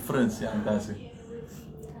most difference yang anda rasa?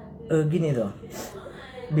 Gini tau,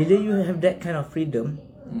 bila you have that kind of freedom,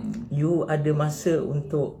 you ada masa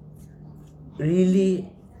untuk really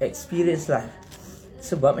experience life.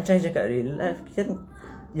 Sebab macam saya cakap, real life kan,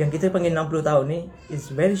 yang kita panggil 60 tahun ni is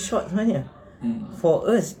very short sebenarnya. For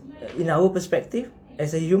us, in our perspective,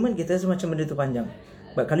 as a human, kita rasa macam benda tu panjang.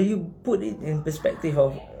 But kalau you put it in perspective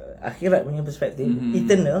of akhirat punya perspektif,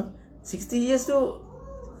 eternal, 60 years tu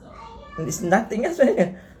it's nothing lah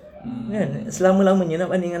sebenarnya. Kan? Selama-lamanya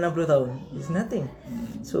nak banding dengan 60 tahun, it's nothing.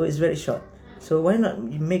 So it's very short. So why not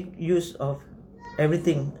make use of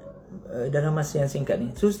everything dalam masa yang singkat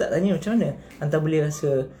ni. So Ustaz tanya macam mana anda boleh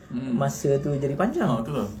rasa masa tu jadi panjang.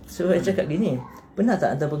 Betul. So saya cakap gini, pernah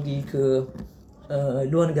tak anda pergi ke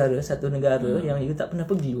luar negara, satu negara yang you tak pernah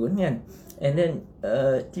pergi pun kan, and then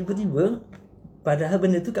tiba-tiba padahal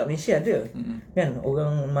benda tu kat Malaysia ada, kan,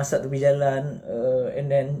 orang masak tepi jalan,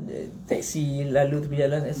 and then taksi lalu tepi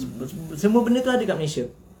jalan, semua benda tu ada kat Malaysia.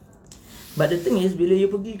 But the thing is, bila you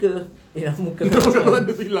pergi ke muka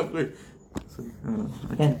Ada hilang tu.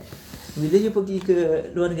 kan, bila you pergi ke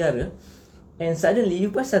luar negara and suddenly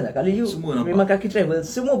you perasan tak, kalau you memang kaki travel,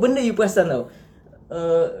 semua benda you perasan tau.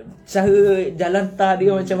 Cara jalan tar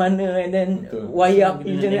dia macam mana, and then wire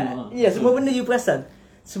api macam mana. Ya, semua benda you perasan.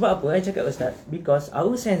 Sebab apa? Saya cakap Ustaz, because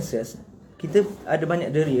our senses, kita ada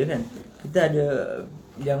banyak deria kan. Kita ada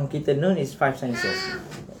yang kita known is 5 senses.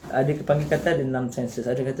 Ada panggil kata ada 6 senses,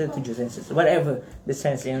 ada kata 7 senses, whatever the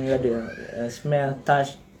sense yang you ada, smell,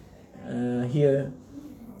 touch, hear,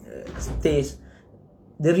 taste,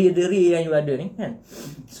 deri-deri yang you ada ni kan.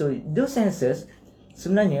 So those senses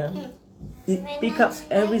sebenarnya it pick up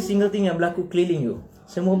every single thing yang berlaku keliling you.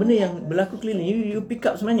 Semua benda yang berlaku keliling you, you pick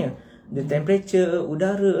up sebenarnya. The temperature,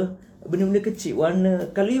 udara, benda-benda kecil,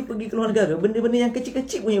 warna. Kalau you pergi ke luar negara, benda-benda yang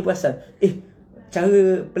kecil-kecil pun you perasan.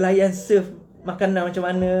 Cara pelayan serve makanan macam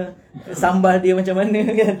mana, sambal dia macam mana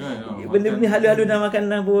kan. Benda-benda halu-halu dalam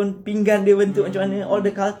makanan pun, pinggan dia bentuk macam mana, all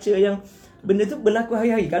the culture yang benda tu berlaku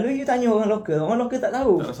hari-hari. Kalau you tanya orang lokal tak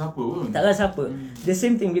tahu. Tak rasa apa pun. Tak rasa apa. The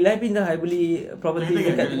same thing, bila I pindah, I beli property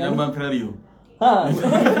dekat gambar Ferrari tu.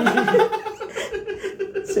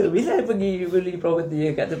 So bila I pergi beli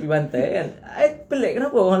property dekat tepi pantai kan, I pelik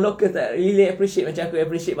kenapa orang lokal tak really appreciate macam aku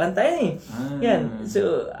appreciate pantai ni. Kan?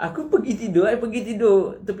 So aku pergi tidur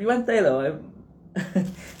tepi pantai tau. I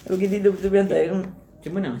pergi tidur tepi pantai.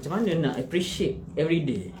 Macam mana nak appreciate every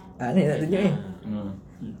day? Ni nak tunjuk ni.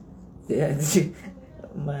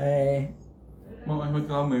 My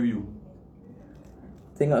camera view.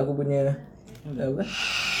 Tengok aku punya apa?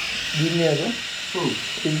 dinner tu Oh,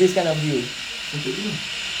 with this kind of view. cantik tu.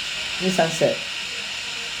 Ni sunset.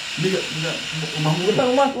 Ni kat rumahmu Depan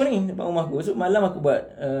rumah aku ni, depan rumah aku. So malam aku buat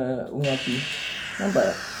ungu api.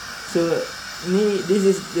 Nampak tak? So this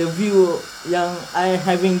is the view yang I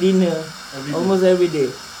having dinner almost every day.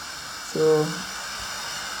 So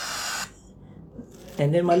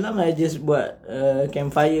and then malam I just buat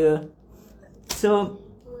campfire. So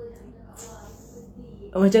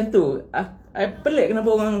macam tu. I pelik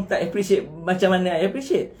kenapa orang tak appreciate macam mana I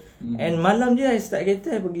appreciate. And malam je I start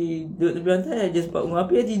kereta, I pergi duduk tepi pantai, I just buat ungu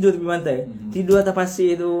api, I tidur tepi pantai. Tidur atas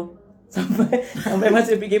pasir tu. Sampai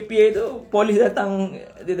masa PKP tu, polis datang,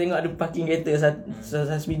 dia tengok ada parking kereta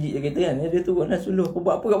satu biji je kereta kan. Dia turun lah suluh. Kau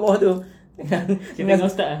buat apa kat bawah tu? Dengan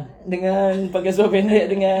ustaz lah. dengan pakai seluar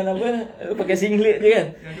pendek, dengan apa, pakai singlet je kan.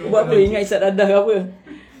 Kau buat apa? Ingat isap dadah ke apa?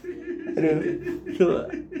 Aduh. So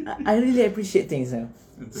I really appreciate things now.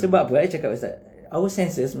 Sebab apa I cakap Ustaz, our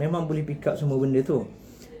senses memang boleh pick up semua benda tu.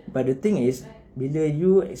 But the thing is, bila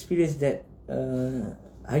you experience that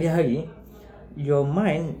hari-hari, your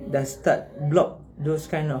mind dah start block those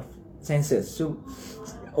kind of senses. So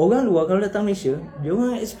orang luar kalau datang Malaysia, dia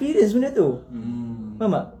orang experience benda tu.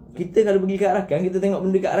 Faham tak? Kita kalau pergi kat Arakan, kita tengok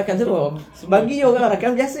benda kat Arakan tu, bagi orang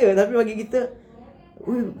Arakan biasa, tapi bagi kita,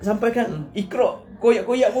 sampaikan ikrok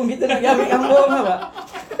koyak-koyak pun kita nak ambil gambar. Faham tak?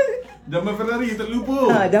 Jamban Ferrari tak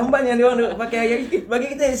lupa. Jamban yang dia orang pakai hari-hari,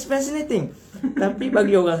 bagi kita it's fascinating. Tapi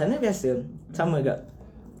bagi orang sana biasa. Sama juga.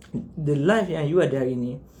 The life yang you ada hari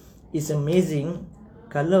ni is amazing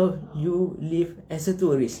kalau you live as a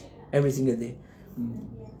tourist every single day.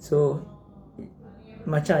 So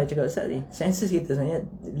macam saya cakap Ustaz ni, senses kita sebenarnya,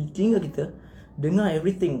 telinga kita dengar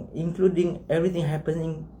everything, including everything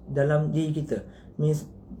happening dalam diri kita. Means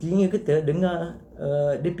telinga kita dengar,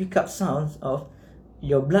 they pick up sounds of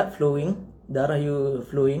your blood flowing, darah you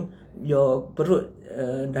flowing, your perut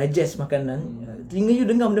digest makanan, telinga you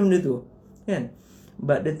dengar benda-benda tu kan.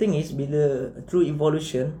 But the thing is, bila through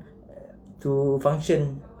evolution to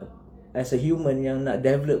function as a human yang nak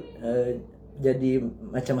develop, jadi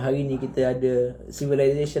macam hari ni kita ada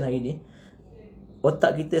civilization hari ni,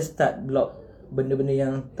 otak kita start block benda-benda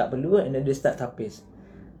yang tak perlu, and then dia start tapis.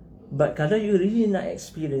 But kalau you really nak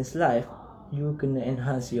experience life, you kena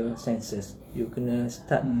enhance your senses. You kena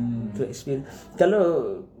start to experience.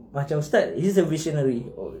 Kalau macam Ustaz, he's a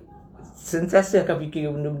visionary, sentiasa akan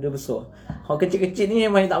fikir benda-benda besar. Hal kecil-kecil ni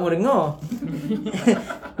memang tak mau dengar.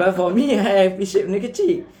 But for me, I appreciate benda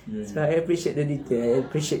kecil. So I appreciate the detail, I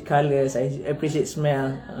appreciate colours, I appreciate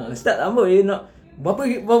smell. Ustaz tak mau, you nak berapa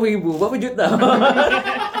ribu, berapa juta.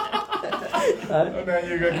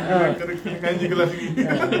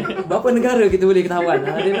 Berapa negara kita boleh ketahuan.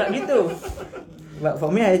 Dia nak gitu. But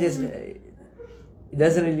for me, I just, it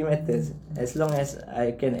doesn't really matter as long as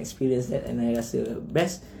I can experience that and I rasa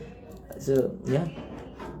best. So yeah.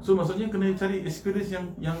 So maksudnya kena cari experience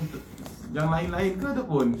yang lain-lain ke,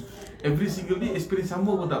 ataupun every single day experience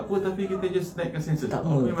sama pun tak apa, tapi kita just naikkan senses? Tak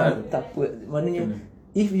apa. Maknanya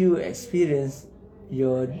if you experience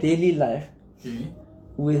your daily life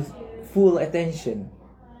with full attention,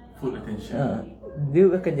 dia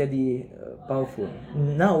akan jadi powerful.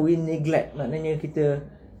 Now we neglect, maknanya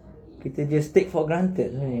kita just take for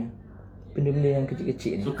granted sebenarnya benda-benda yang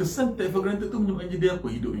kecil-kecil ni. So kesan take for granted tu menyebabkan jadi apa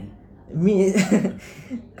hidup ni?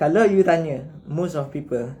 Kalau you tanya most of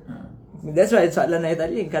people, that's why soalan saya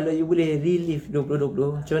tadi, kalau you boleh relive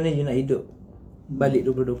 2020, macam mana you nak hidup balik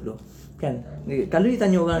 2020 kan? Kalau you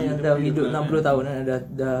tanya orang yang dah hidup 60 tahun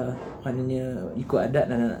dah maknanya ikut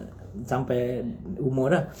adat dan sampai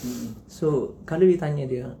umur dah. So kalau you tanya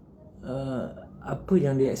dia apa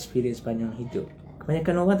yang dia experience panjang hidup,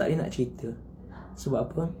 kebanyakan orang tak boleh nak cerita. Sebab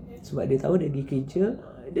apa? Sebab dia tahu dia pergi kerja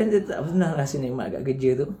dan dia tak pernah rasa nikmat kat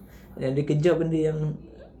kerja tu. Dan dia kejar benda yang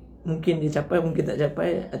mungkin dia capai, mungkin tak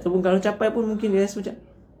capai, ataupun kalau capai pun mungkin dia rasa macam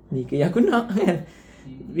ni ke yang aku nak kan.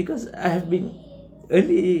 Because I have been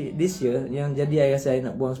early this year, yang jadi I rasa I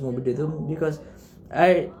nak buang semua benda tu, because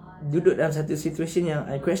I duduk dalam satu situation yang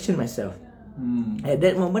I question myself. At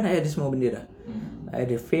that moment I ada semua benda dah. I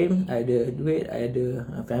ada fame, I ada duit, I ada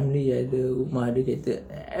family, I ada rumah, ada kereta,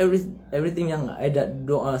 everything yang I dah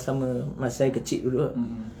doa sama masa saya kecil dulu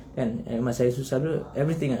kan, masa saya susah dulu,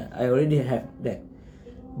 everything I already have that.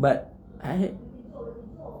 But I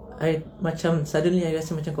macam suddenly I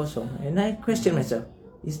rasa macam kosong, and I question myself,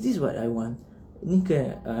 is this what I want? Ini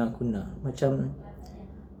ke aku nak? Macam,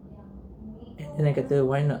 and I kata,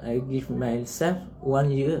 why not I give myself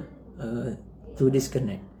 1 year to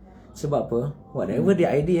disconnect. Sebab apa? Whatever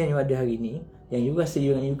the idea yang you ada hari ni, yang you rasa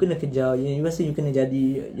you kena kejar, yang you rasa you kena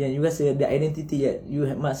jadi, yang you rasa the identity that you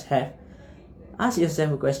must have, ask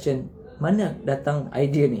yourself a question, mana datang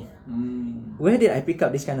idea ni? Where did I pick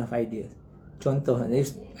up this kind of idea? Contoh,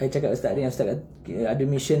 saya cakap Ustaz ada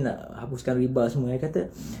mission nak hapuskan riba semua. Saya kata,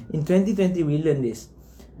 in 2020 we learn this.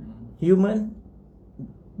 Human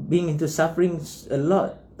being into suffering a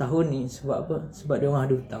lot tahun ni. Sebab apa? Sebab dia orang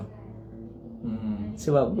ada hutang.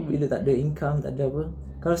 Sebab apa? Bila tak ada income, tak ada apa.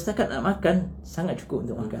 Kalau setakat nak makan, sangat cukup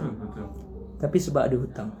untuk makan. Betul. Tapi sebab ada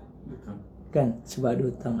hutang. Kan? Sebab ada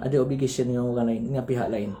hutang. Ada obligation dengan orang lain, dengan pihak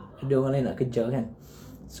lain. Ada orang lain nak kejar kan.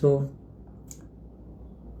 So,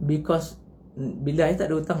 because bila I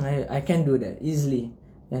tak ada hutang, I can do that easily.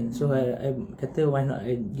 And so I kata, why not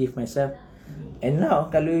I give myself. And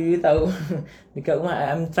now kalau you tahu dekat rumah,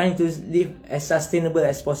 I'm trying to live as sustainable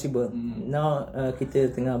as possible. Now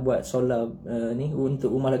kita tengah buat solar ni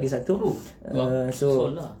untuk rumah lagi satu.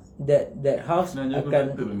 So solar. that house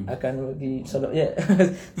akan bagi solar,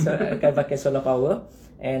 so, akan pakai solar power.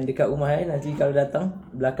 And dekat rumah nanti kalau datang,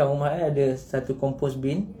 belakang rumah ada satu compost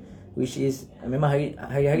bin, which is memang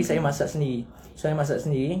hari-hari saya masak sendiri. So saya masak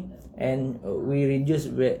sendiri, and we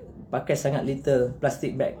reduce pakai sangat little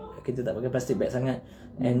plastic bag. Kita tak pakai plastic bag sangat.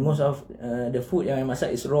 And most of the food yang saya masak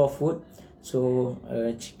is raw food. So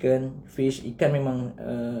chicken, fish, ikan memang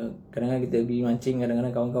kadang-kadang kita pergi mancing,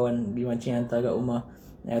 kadang-kadang kawan-kawan pergi mancing hantar kat rumah.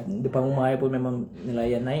 Depan rumah saya pun memang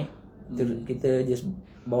nelayan naik. Kita just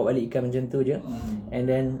bawa balik ikan macam tu je. And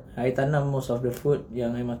then I tanam most of the food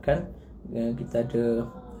yang I makan. Kita ada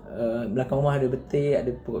belakang rumah ada betik,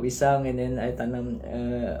 ada pokok pisang, and then I tanam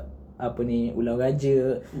ulam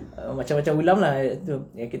raja, macam-macam ulam lah tu.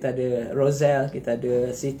 Kita ada roselle, kita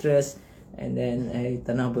ada citrus, and then I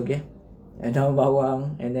tanam apa lagi? Daun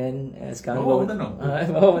bawang, and then sekarang bawang tanam.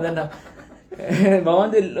 Bawang tanam.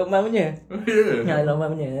 Bawang tu Lokman punya.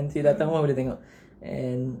 Lokman punya. Nanti datang rumah boleh tengok.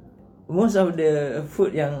 And most of the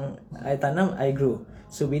food yang I tanam, I grow.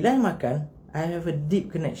 So bila I makan, I have a deep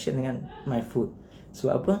connection dengan my food.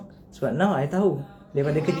 Sebab apa? Sebab now I tahu.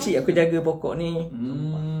 Daripada kecil aku jaga pokok ni.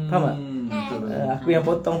 Faham tak? Aku yang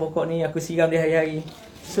potong pokok ni, aku siram dia hari-hari.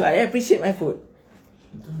 So I appreciate my food.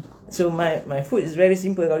 So my food is very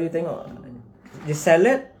simple. Kalau you tengok, just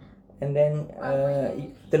salad, and then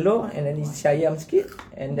telur, and then isi ayam sikit,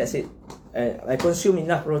 and that's it. I consume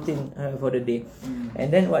enough protein for the day. And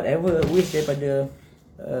then whatever waste daripada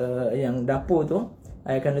yang dapur tu,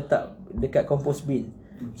 I akan letak dekat compost bin.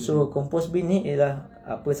 So compost bin ni ialah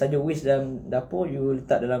apa saja waste dalam dapur, you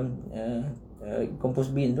letak dalam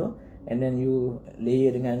compost bin tu, and then you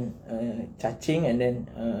layer dengan cacing, and then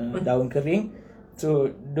daun kering.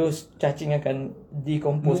 So those cacing akan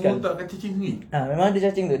decompose kan. Letak kat cacing ni. Memang ada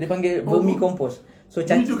cacing tu. Dia panggil vermicompost. So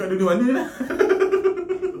cacing tu kat mana lah.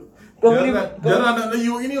 Jarang nak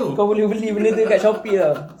layuk ini tu. Kau boleh beli benda tu kat Shopee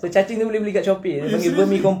tau. So cacing tu boleh beli kat Shopee. Dia panggil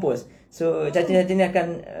vermicompost. So cacing-cacing ni akan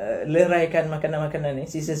leraikan makanan-makanan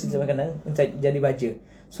ni, sisa-sisa makanan jadi baja.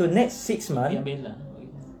 So next 6 month,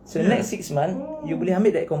 next 6 month you boleh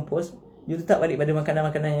ambil that compost, you letak balik pada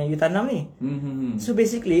makanan-makanan yang you tanam ni. So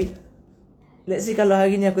basically, let's say kalau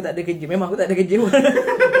hari ni aku tak ada kerja, memang aku tak ada kerja pun.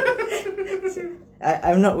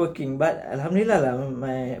 I'm not working, but alhamdulillah lah,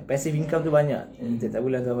 my passive income tu banyak. Setiap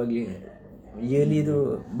bulan tu bagi yearly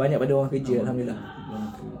tu banyak pada orang kerja, alhamdulillah.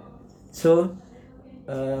 So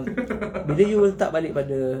bila you letak balik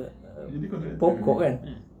pada pokok kan,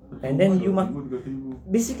 and then you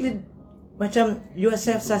basically macam you are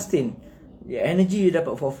self-sustained. Energy you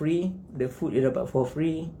dapat for free, the food you dapat for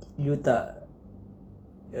free, you tak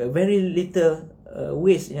very little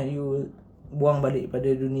waste yang you buang balik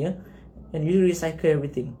pada dunia, and you recycle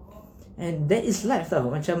everything. And that is life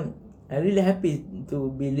tau. Macam I really happy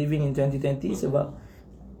to be living in 2020 sebab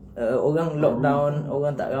orang lockdown,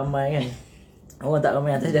 orang tak ramai kan. Orang tak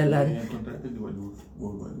ramai atas jalan.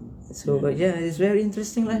 So yeah, it's very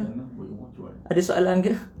interesting lah. Ada soalan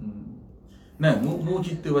ke? Nah, mu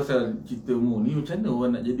cerita pasal cerita mu ni, macam mana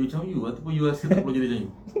orang nak jadi macam you, ataupun you rasa tak perlu jadi macam you?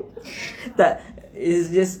 Tak, it's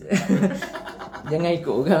just jangan ikut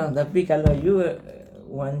orang. Tapi kalau you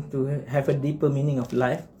want to have a deeper meaning of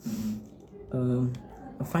life,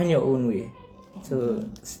 find your own way. So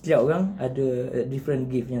setiap orang ada a different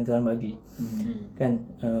gift yang Tuhan bagi. Kan,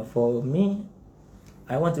 for me,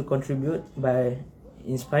 I want to contribute by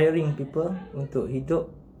inspiring people untuk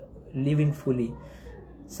hidup living fully.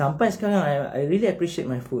 Sampai sekarang I really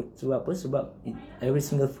appreciate my food. Sebab apa? Sebab every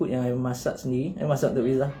single food yang I masak sendiri, I masak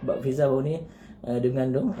untuk Fiza. Sebab Fiza baru ni dia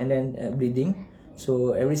mengandung and then bleeding.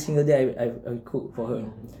 So every single day I cook for her.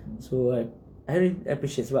 So I really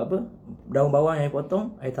appreciate. Sebab apa? Daun bawang yang I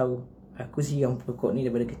potong, I tahu aku siram pokok ni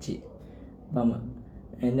daripada kecil. Faham tak?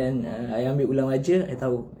 And then I ambil ulang raja, I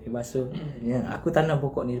tahu I basuh. Aku tanam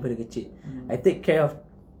pokok ni daripada kecil. I take care of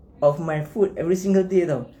of my food every single day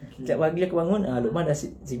tau. Setiap pagi aku bangun, Luqman dah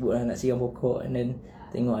sibuk lah nak siram pokok, and then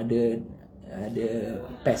tengok ada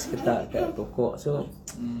pest ke tak kat pokok. So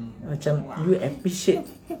macam you appreciate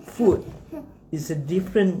food. It's a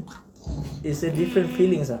different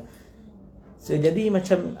feelings lah. So jadi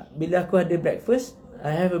macam bila aku ada breakfast,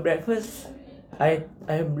 I have a breakfast, I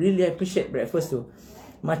really appreciate breakfast tu.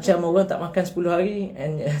 Macam orang tak makan 10 hari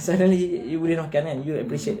and suddenly you boleh makan kan, you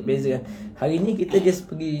appreciate beza kan. Hari ni kita just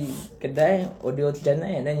pergi kedai, order roti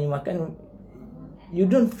canai, and then you makan, you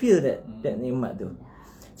don't feel that nikmat tu.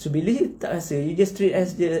 So bila you tak rasa, you just treat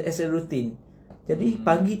as a routine. Jadi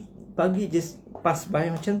pagi just pass by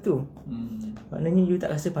macam tu. Maknanya you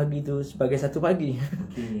tak rasa pagi tu sebagai satu pagi.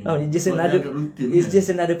 It's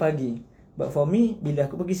just another pagi. But for me, bila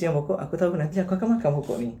aku pergi siram pokok, aku tahu nanti aku akan makan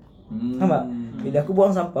pokok ni. Faham tak? Bila aku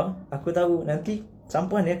buang sampah, aku tahu nanti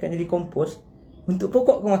sampah ni akan jadi kompos untuk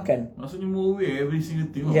pokok aku makan. Maksudnya more aware every single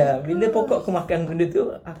thing. Ya, bila pokok aku makan benda tu,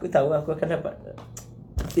 aku tahu aku akan dapat.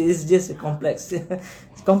 It's just complex.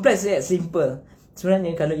 Complex yet simple.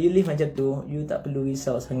 Sebenarnya kalau you live macam tu, you tak perlu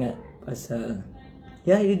risau sangat pasal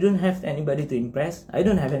you don't have anybody to impress. I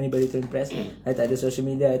don't have anybody to impress. I tak ada social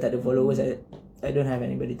media, I tak ada followers. I don't have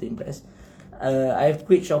anybody to impress. I've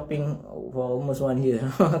quit shopping for almost 1 year.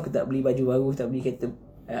 Aku tak beli baju baru, tak beli kereta.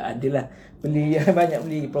 Adalah beli banyak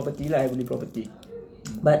beli property lah. I beli property.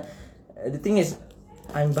 But the thing is,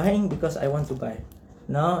 I'm buying because I want to buy.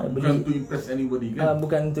 Now Bukan to impress anybody kan?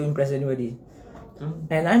 Bukan to impress anybody.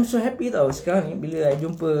 And I'm so happy tau sekarang ni bila I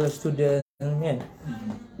jumpa student kan.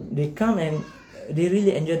 They come and they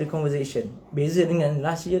really enjoy the conversation. Beza dengan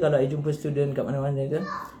last year kalau I jumpa student kat mana-mana ke,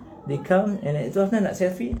 they come and itu Afnan nak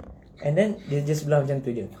selfie, and then dia just belah macam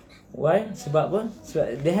tu je. Why? Sebab apa?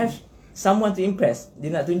 Sebab they have someone to impress.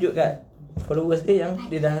 Dia nak tunjuk kat followers dia yang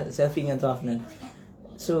dia dah selfie dengan Tuan Afnan.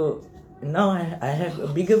 So now I have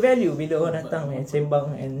a bigger value bila orang datang and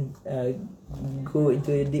sembang and go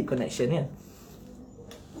into a deep connection kan.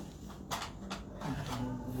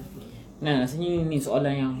 Nah, rasanya ni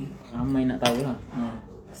soalan yang ramai nak tahu lah.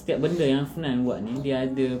 Setiap benda yang Afnan buat ni, dia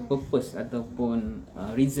ada purpose ataupun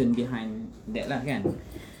reason behind that lah kan.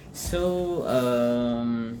 So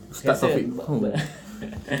Start topic.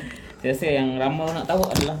 Saya rasa yang ramai nak tahu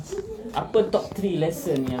adalah apa top 3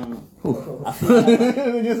 lesson yang Afnan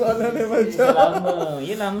Dia soalan dia macam selama,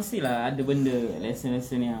 yelah mestilah ada benda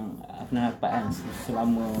lesson-lesson yang Afnan dapat kan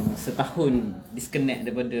selama setahun disconnect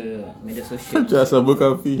daripada media sosial. macam Sabur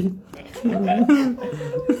Kafi.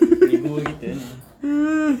 Ni guru kita ni.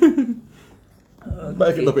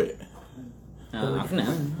 Baik ke topik?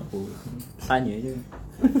 Afnan apa? Tanya je.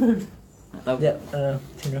 Nak tahu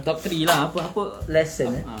top 3 lah apa-apa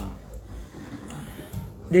lesson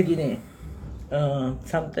dia gini.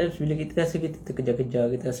 Sometimes bila kita rasa kita terkejar-kejar,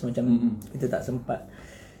 kita rasa macam kita tak sempat,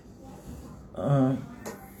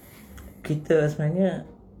 kita sebenarnya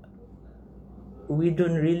we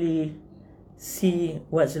don't really see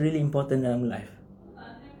what's really important dalam life.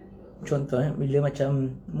 Contoh bila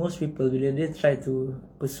macam most people bila they try to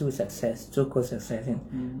pursue success, so-called success kan,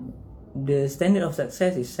 the standard of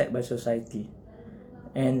success is set by society.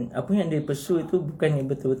 And apa yang dia pursue itu bukannya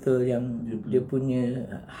betul-betul yang dia punya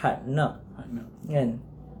heart nak kan.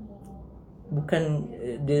 Bukan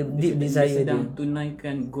dia deep desire dia sedang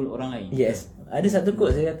tunaikan goal orang lain. Yes. Ada satu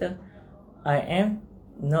quote saya kata, I am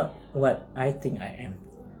not what I think I am.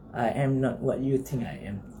 I am not what you think I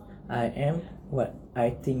am. I am what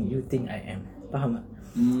I think you think I am. Faham tak?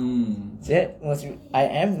 Saya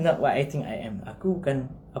I am not what I think I am. Aku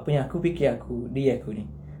bukan apa yang aku fikir aku, dia aku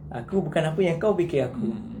ni. Aku bukan apa yang kau fikir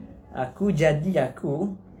aku. Aku jadi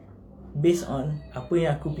aku based on apa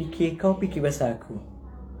yang aku fikir kau fikir pasal aku.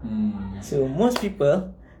 So most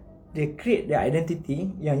people, they create their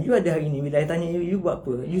identity yang you ada hari ni. Bila I tanya you buat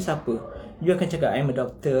apa, you siapa, you akan cakap I'm a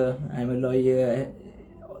doctor, I'm a lawyer.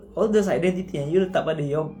 All those identity yang you letak pada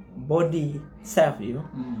your body self you,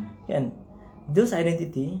 kan, those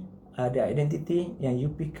identity are the identity yang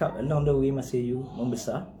you pick up along the way masa you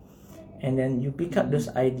membesar. And then you pick up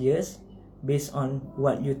those ideas based on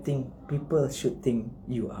what you think people should think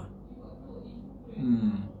you are.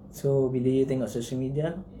 So bila you tengok social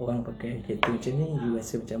media, orang pakai kereta macam ni, you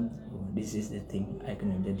rasa macam this is the thing I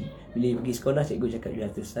kena jadi. Bila you pergi sekolah, cikgu cakap you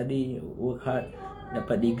have to study, work hard,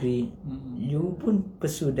 dapat degree, you pun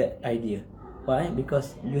pursue that idea. Why?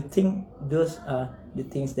 Because you think those are the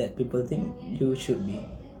things that people think you should be.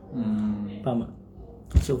 Faham tak?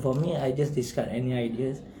 So for me, I just discard any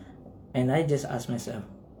ideas and I just ask myself,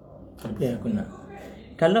 apa yang aku nak?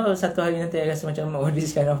 Kalau satu hari nanti I rasa macam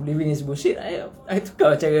this kind of living is bullshit, I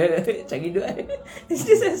tukar cara hidup I. It's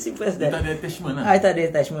just as simple as that. Tak ada attachment lah. I tak ada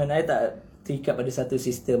attachment. I tak terikat pada satu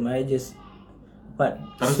sistem. I just what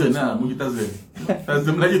Tarzan lah, mungkin Tarzan.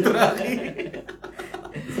 Tarzan Melayu terakhir.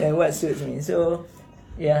 what suits me. So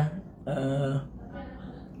yeah,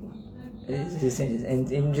 it's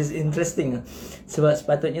just interesting. Sebab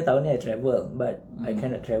sepatutnya tahun ni I travel, but I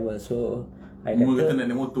cannot travel. So I Umur kata nak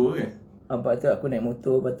naik motor kan? Lepas tu aku naik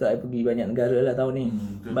motor, lepas tu I pergi banyak negara lah tahun ni.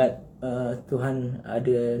 But Tuhan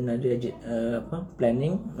ada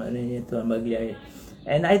planning, maknanya Tuhan bagi I.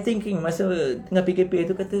 And I thinking masa tengah PKP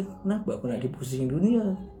tu kata, kenapa aku nak pergi pusing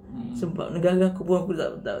dunia? Sebab negara aku pun aku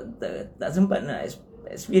tak sempat nak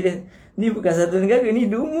experience. Ni bukan satu negara, ni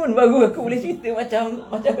dumun baru aku boleh cerita macam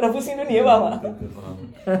aku dah pusing dunia, faham tak?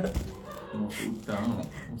 Masuk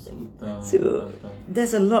hutang. So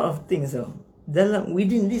there's a lot of things tau.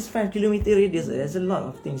 Within this 5 km radius, there's a lot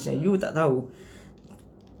of things yang you tak tahu.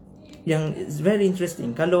 Yang it's very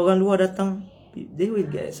interesting. Kalau orang luar datang, they will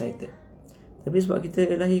get excited. Tapi sebab kita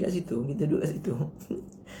lahir kat situ, kita duduk kat situ,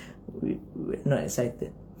 we're not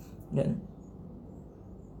excited. Kan?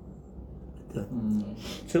 Betul.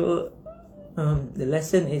 So the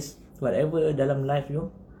lesson is, whatever dalam life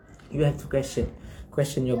you have to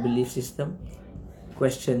question your belief system,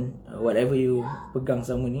 question whatever you pegang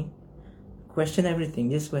sama ni, question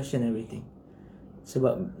everything, just question everything.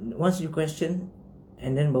 Sebab once you question,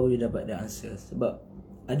 and then baru you dapat the answer. Sebab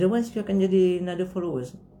otherwise you akan jadi another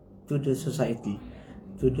followers to the society,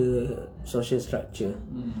 to the social structure.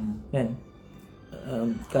 Kan?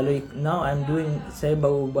 Kalau now saya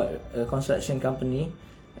baru buat a construction company,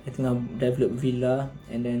 I tengah develop villa,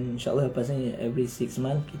 and then insyaAllah lepas ni every 6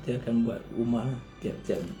 months kita akan buat rumah.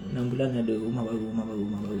 Tiap-tiap 6 bulan ada rumah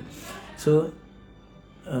baru. So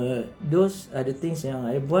those are the things yang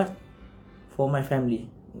I buat for my family,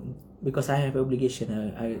 because I have obligation.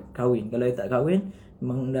 I kahwin. Kalau I tak kahwin,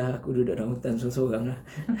 memang dah aku duduk dalam hutan seorang-seorang lah.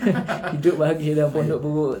 Hidup bahagia dalam pondok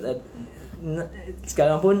buruk.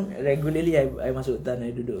 Sekarang pun regularly I masuk hutan, I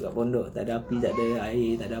duduk kat pondok. Tak ada api, tak ada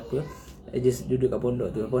air, tak ada apa. I just duduk kat pondok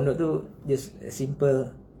tu. Pondok tu just simple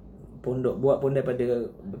pondok, buat pun daripada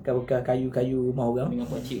bekas-bekas kayu-kayu rumah orang. Dengan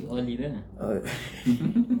pakcik oli tu lah.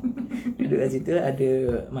 Duduk kat situ, ada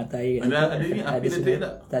mata air kat situ. Ada ni api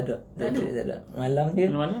letak tak? Tak ada. Malam je.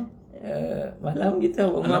 Malam kita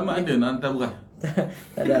Alamat ada nak hantar berah?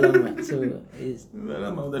 tak ada alamat. So it's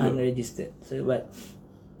Alamat tak ada. unregistered. So but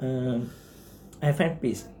I find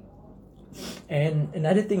peace. And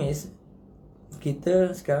another thing is,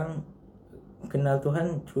 kita sekarang kenal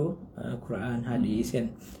Tuhan through Quran, hadis kan,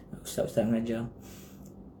 ustaz-ustaz mengajar.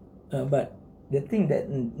 But the thing that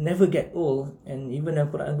never get old, and even dalam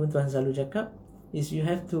Quran pun Tuhan selalu cakap, is you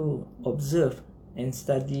have to observe and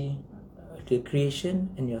study the creation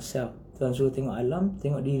and yourself. Tuhan suruh tengok alam,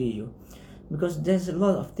 tengok diri you, because there's a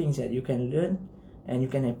lot of things that you can learn and you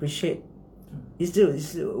can appreciate. It's the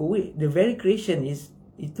way, the very creation is,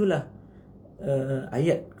 itulah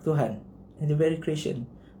ayat Tuhan. The very creation,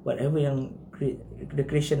 whatever yang the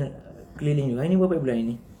creation keliling you. Ini berapa bulan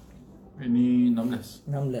ini? Ini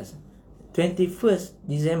 16. 21st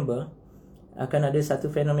December akan ada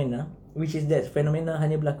satu fenomena, which is that fenomena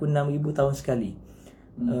hanya berlaku 6,000 tahun sekali.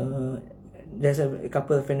 There's a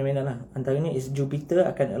couple of fenomena lah. Antaranya is Jupiter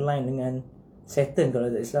akan align dengan Saturn kalau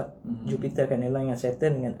tak silap. Jupiter akan align dengan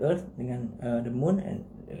Saturn, dengan Earth, dengan the Moon, and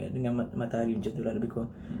dengan matahari, macam tu lah lebih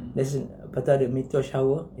kurang. Lepas tu ada meteor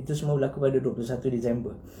shower. Itu semua berlaku pada 21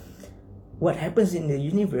 Disember. What happens in the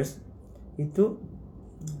universe itu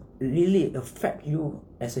really affect you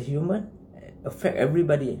as a human, affect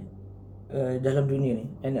everybody dalam dunia ni,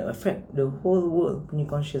 and affect the whole world punya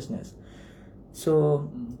consciousness. So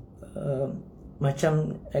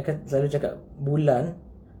macam saya selalu cakap, bulan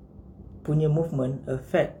punya movement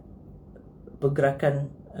affect pergerakan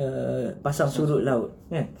pasang surut laut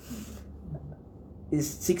kan. Is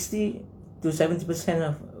 60 to 70%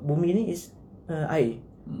 of bumi ni is air,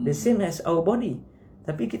 the same as our body.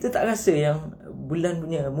 Tapi kita tak rasa yang bulan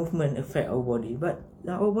punya movement affect our body, but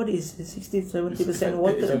our body is 60 to 70%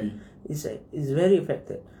 water. Is very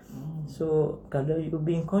affected. So kalau you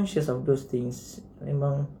being conscious of those things,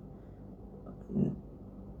 memang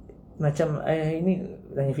macam hari ni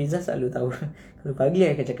tanya Fiza selalu tahu. Kalau pagi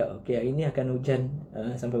I akan cakap, okay, hari ni akan hujan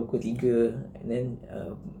sampai pukul 3, and then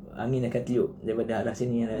angin akan tiup daripada arah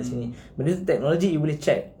sini, arah sini. Benda tu teknologi you boleh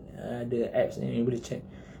check, ada apps ni you boleh check.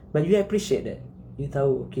 But you appreciate that. You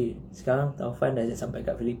tahu, okay, sekarang Taufan dah sampai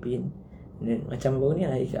kat Filipina. And then macam baru ni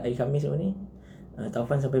hari Khamis baru ni,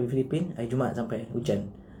 Taufan sampai Filipina, hari Jumaat sampai hujan.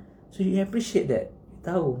 So you appreciate that. You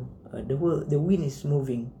tahu the wind is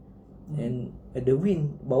moving, and the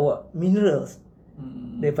wind bawa minerals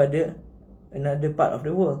daripada another part of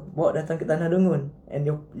the world, bawa datang ke tanah Dungun, and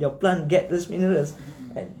your plant get those minerals,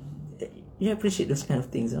 and you appreciate those kind of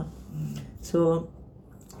things. So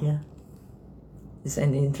yeah, it's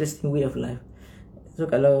an interesting way of life. So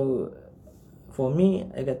kalau for me,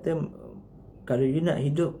 I kata kalau you nak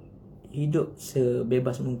hidup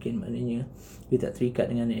sebebas mungkin, maknanya you tak terikat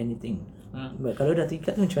dengan anything. But kalau dah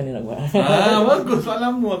terikat tu macam mana nak buat? Bagus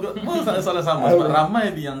soalanmu. Soalan sama. Sebab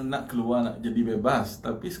ramai dia yang nak keluar, nak jadi bebas,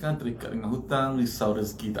 tapi sekarang terikat dengan hutang, risau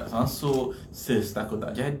rezeki tak masuk, sales takut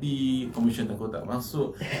tak jadi, commission takut tak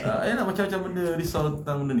masuk. Nak macam-macam benda, risau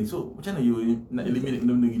tentang benda ni. So macam mana you nak eliminate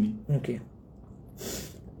benda-benda gini? Okay.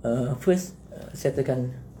 First,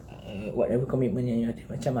 settlekan whatever commitment yang you ada.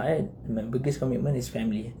 Macam I, my biggest commitment is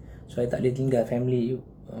family. So I tak boleh tinggal family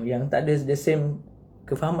yang tak ada the same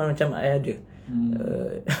kefahaman macam I ada.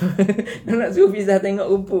 Nak suruh Fizzah tengok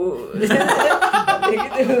rumput gitu.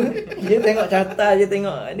 Dia tengok carta, dia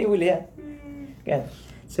tengok ni boleh lah kan.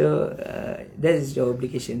 So that is your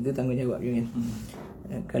obligation, tu tanggungjawab you kan.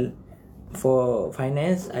 For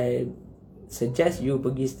finance, I suggest you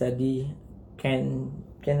pergi study Ken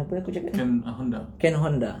apa aku cakap? Ken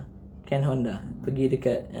Honda. Pergi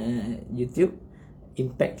dekat YouTube,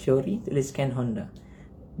 Impact Theory, tulis Ken Honda.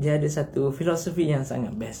 Dia ada satu filosofi yang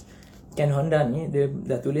sangat best. Ken Honda ni dia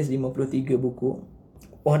dah tulis 53 buku.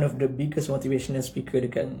 One of the biggest motivational speaker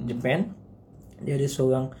dekat Japan. Dia ada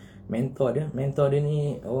seorang mentor dia. Mentor dia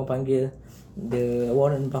ni orang panggil the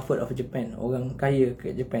Warren Buffett of Japan, orang kaya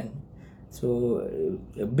kat Japan. So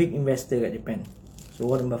a big investor kat Japan. So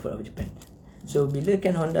Warren Buffett of Japan. So bila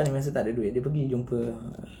Ken Honda ni masa tak ada duit, dia pergi jumpa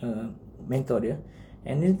mentor dia,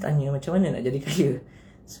 and dia tanya macam mana nak jadi kaya.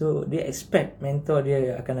 So dia expect mentor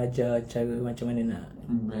dia akan ajar cara macam mana nak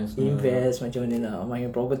invest, macam mana nak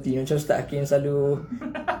main property. Macam Ustaz Hakim selalu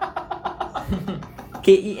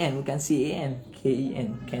KEN bukan CAN, KEN,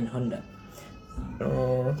 Ken Honda.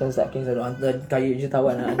 Macam Ustaz Hakim selalu hantar kaya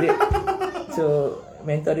jutawan nak ada. So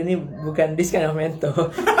mentor dia ni bukan this kind of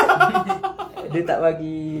mentor. Dia tak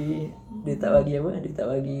bagi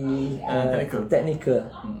technical.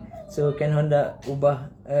 So Ken Honda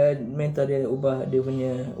mentor dia ubah dia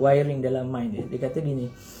punya wiring dalam mind dia. Dia kata gini,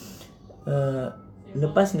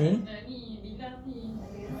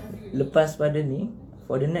 lepas pada ni,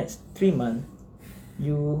 for the next 3 months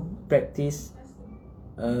you practice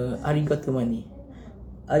arigato money.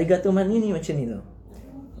 Arigato money ni macam ni tau.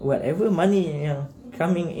 Whatever money yang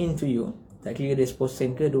coming into you, tak kira dia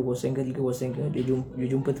 10% ke, 20% ke, 3% ke, you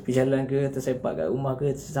jumpa tepi jalan ke, tersepak kat rumah ke,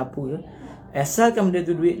 tersapu ke, asalkan benda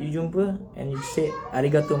tu duit, you jumpa and you say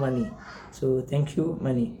arigato money. So thank you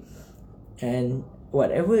money. And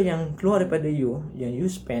whatever yang keluar daripada you, yang you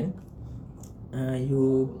spend,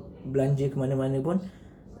 you belanja ke mana-mana pun,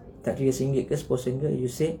 tak kira RM1 ke, 10% ke, you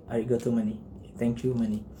say arigato money, thank you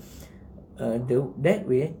money. That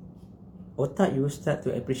way otak you start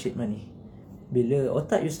to appreciate money. Bila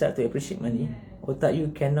otak you start to appreciate money, otak you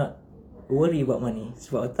cannot worry about money.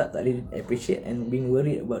 Sebab otak tak boleh appreciate and being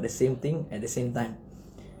worried about the same thing at the same time.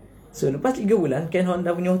 So lepas 3 bulan, Ken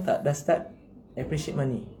Honda punya otak dah start appreciate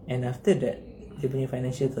money. And after that, dia punya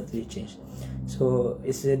financial totally change. So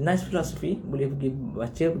it's a nice philosophy. Boleh pergi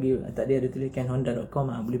baca, tadi ada tulis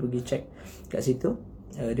kenhonda.com, boleh pergi check kat situ,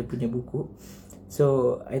 dia punya buku.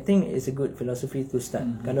 So I think it's a good philosophy to start.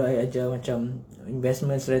 Kalau I ajar macam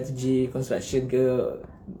investment strategy, construction ke,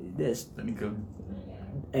 that's technical.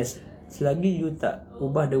 As selagi you tak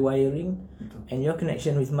ubah the wiring and your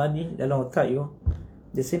connection with money dalam otak you,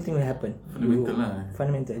 the same thing will happen.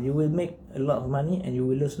 Fundamental. You will make a lot of money and you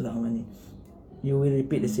will lose a lot of money. You will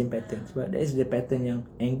repeat the same pattern. Sebab that is the pattern yang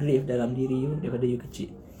engraved dalam diri you daripada you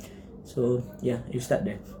kecil. So yeah, you start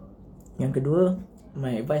there. Yang kedua,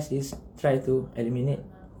 my advice is try to eliminate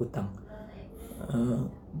hutang.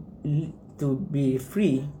 To be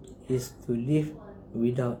free is to live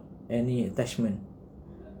without any attachment,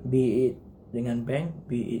 be it dengan bank,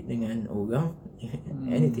 be it dengan orang,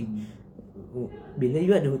 anything. Bila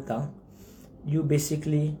you ada hutang, you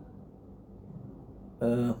basically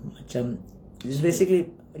macam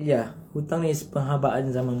basically hutang ni is penghabaan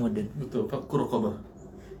zaman moden. Betul, fakkur raqabah.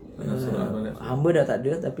 Hamba dah tak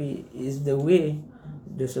ada, tapi is the way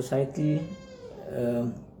the society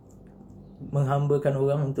menghambakan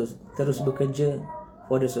orang untuk terus bekerja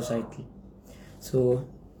for the society. So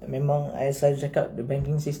memang I selalu cakap the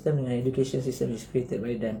banking system dengan education system is created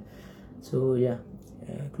by them. So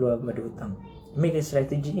keluar daripada hutang, make a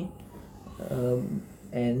strategy,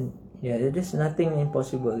 and there's nothing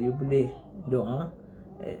impossible. You boleh doa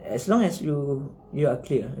as long as you are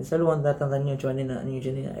clear. Selalu orang datang tanya macam mana nak ni,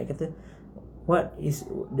 macam ni. I kata, what is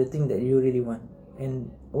the thing that you really want?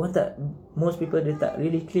 And most people dia tak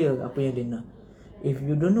really clear apa yang dia nak. If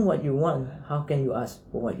you don't know what you want, how can you ask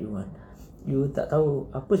for what you want? you tak tahu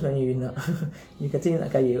apa sebenarnya you nak. You kata you nak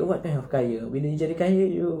kaya, what kind of kaya? Bila you jadi kaya,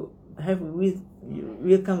 you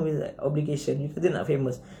will come with obligation. You kata nak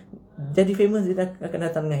famous, jadi famous dia akan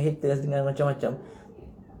datang dengan haters, dengan macam-macam.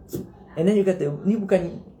 And then you kata ni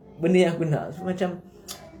bukan benda yang aku nak. So, macam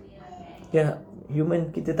human,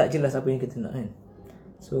 kita tak jelas apa yang kita nak kan.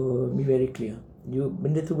 So be very clear.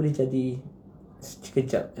 Benda tu boleh jadi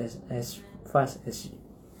sekejap, as fast as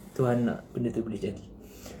Tuhan nak benda tu boleh jadi.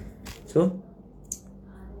 So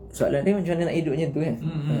soalan dia macam mana nak hidup macam tu kan.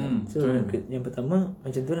 So yang pertama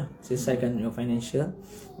macam tu lah, selesaikan your financial.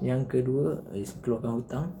 Yang kedua is keluarkan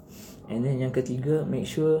hutang. And then yang ketiga, make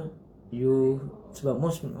sure you, sebab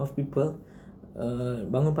most of people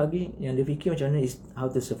bangun pagi yang dia fikir macam mana is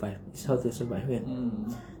how to survive. It's how to survive kan.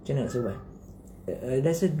 Macam mana nak survive.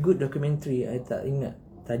 There's a good documentary, I tak ingat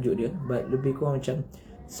tajuk dia, but lebih kurang macam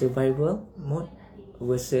survival mode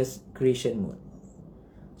versus creation mode.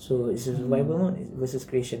 So it's a survival mode versus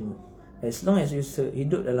creation mode. As long as you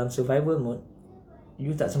hidup dalam survival mode,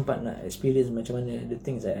 you tak sempat nak experience macam mana the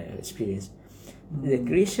things that I experience. The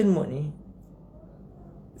creation mode ni,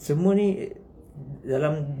 semua ni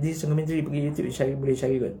dalam this documentary, pergi YouTube cari, boleh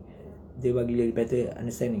cari kot. Dia bagi dia better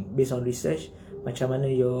understanding based on research, macam mana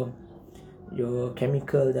your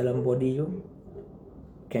chemical dalam body you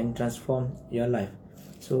can transform your life.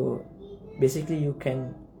 So basically you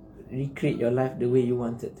can recreate your life the way you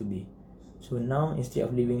want it to be. So now instead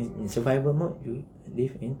of living in survival mode, you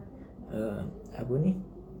live in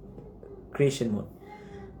creation mode.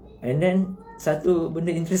 And then satu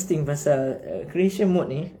benda interesting pasal creation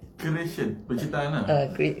mode ni, penciptaan lah.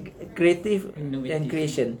 Creative and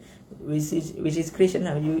creation, which is creation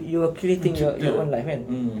lah. You are creating your own life kan.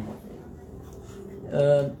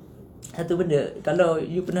 Satu benda, kalau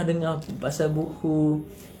you pernah dengar pasal buku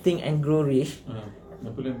Think and Grow Rich,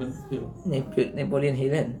 Napoleon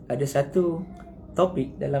Hill kan, ada satu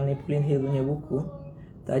topik dalam Napoleon Hill punya buku,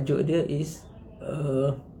 tajuk dia is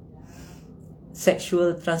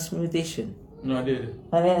sexual transmutation.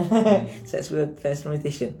 Sexual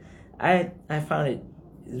transmutation. I found it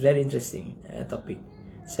very interesting topic.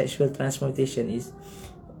 Sexual transmutation is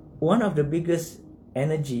one of the biggest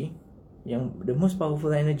energy, yang the most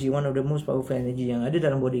powerful energy, one of the most powerful energy yang ada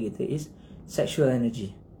dalam body kita is sexual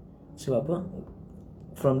energy. Sebab apa?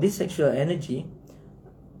 From this sexual energy,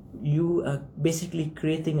 you are basically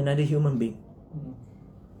creating another human being.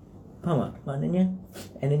 Faham tak? Maknanya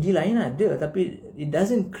energy lain ada, tapi it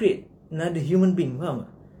doesn't create another human being. Faham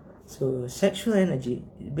tak? So sexual energy,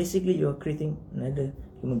 basically you are creating another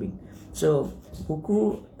human being. So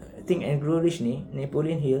buku Think and Grow Rich ni,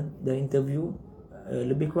 Napoleon Hill dah interview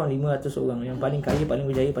lebih kurang 500 orang yang paling kaya, paling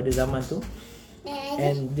berjaya pada zaman tu.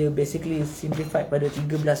 And dia basically simplified pada 13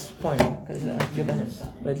 point.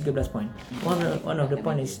 Pada 13 point. One of the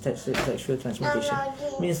point is sexual transmutation.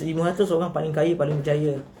 Means 500 orang paling kaya, paling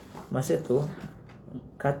berjaya masa tu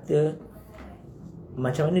kata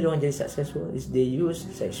macam mana diorang jadi successful is they use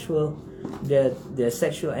their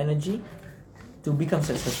sexual energy to become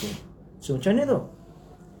successful. So macam mana tu?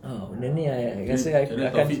 Benda ni I rasa I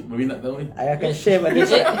akan share pada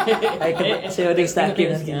I akan share pada Ustaz Hakim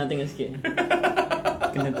nanti. Tengok sikit.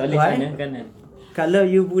 Kena tulis kanan. Kalau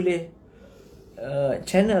you boleh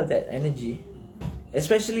channel that energy,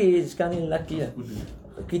 especially sekarang ni lelaki lah,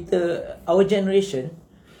 kita, our generation,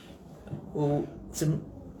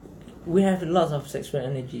 we have lots of sexual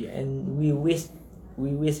energy and we waste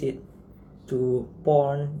it to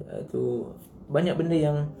porn, to banyak benda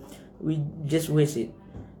yang we just waste it.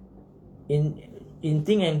 In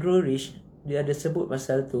Think and Grow Rich, dia ada sebut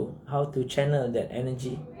pasal tu, how to channel that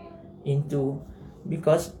energy into,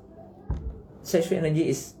 because sexual energy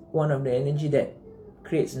is one of the energy that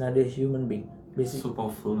creates another human being. Basically,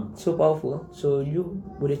 so powerful. So you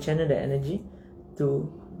boleh channel that energy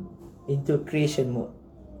into creation mode,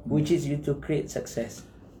 which is you to create success.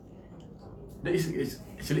 That is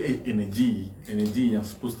actually energy yang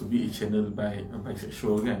supposed to be channeled by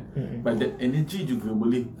sexual kan. But that energy juga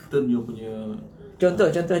boleh turn you punya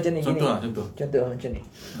contoh macam ni. Contoh macam ni.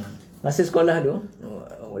 Masa sekolah tu,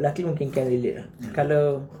 lelaki mungkin can relate lah.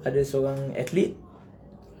 Kalau ada seorang atlet,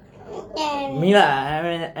 Mila,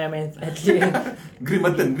 I'm an athlete. Green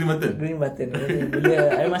button. Bila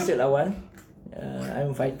I masuk lawan,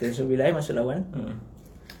 I'm a fighter. So bila I masuk lawan,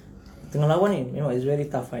 tengah lawan ni memang it's very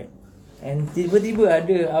tough fight. And tiba-tiba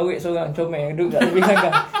ada awet seorang comel duduk kat tepi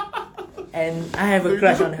belakang. And I have a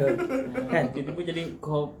crush on her. Kan? Tiba-tiba jadi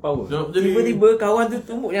power. Tiba-tiba kawan tu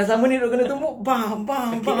tumbuk, yang sama ni duduk kena tumbuk. Bam.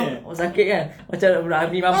 Sakit kan? Macam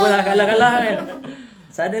Abi mampu lah kalah kan.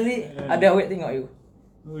 Suddenly ada awet tengok you.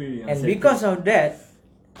 And because of that,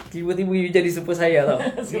 tiba-tiba you jadi super saya tau.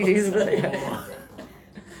 You jadi super saya.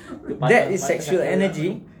 That is sexual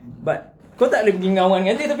energy, but kau tak boleh pergi ngawan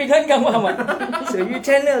dengan dia tapi ganggang Muhammad. So you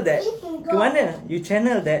channel that ke mana? You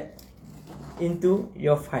channel that into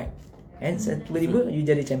your fight. And tiba-tiba you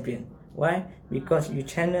jadi champion. Why? Because you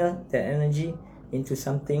channel that energy into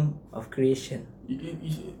something of creation.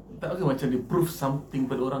 Tak ke macam dia prove something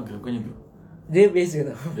pada orang ke? Bukannya tu? Dia beza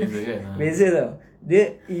tau. Beza kan? Beza tau.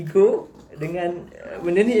 Dia ego dengan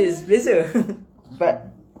benda ni is beza.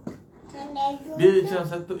 But Dia macam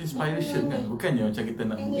satu inspiration kan? Bukannya macam kita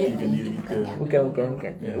nak buktikan diri kita.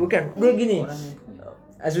 Bukan. Dia gini.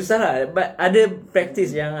 Susah lah. But ada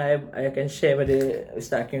practice yang I akan share pada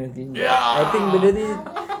Ustaz Hakim nanti. I think benda ni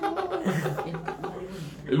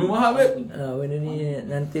Ilmu mahal bet. benda ni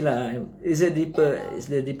nantilah. It's the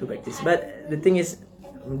deeper practice. But the thing is,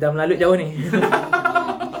 dah melalut jauh ni.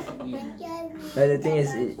 But the thing is,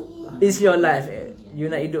 it's your life. You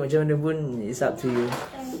nak hidup macam mana pun, it's up to you.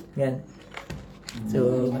 Kan?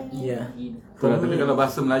 So, yeah. Tapi kalau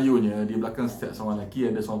bahasa Melayunya, di belakang setiap seorang lelaki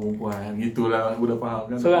ada seorang perempuan. Gitulah, aku dah faham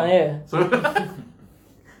kan? Seorang je?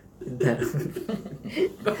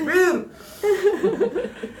 Takbir!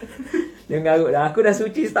 Dia mengarut dah. Aku dah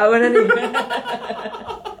suci setahun dah ni.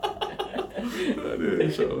 Aduh,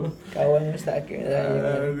 insyaAllah. Kawan Ustaz Hakim.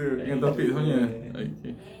 Dengan topik sebenarnya.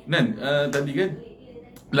 Okay. Nan, tadi kan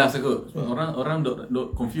last aku orang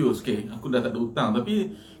dok confuse. Okay, aku dah tak ada hutang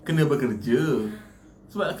tapi kena bekerja.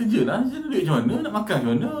 Sebab nak kerja lah, macam duit macam mana, nak makan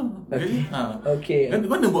macam mana. Okay. Kan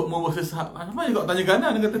mana buat mau sesak. Apa je kau tanya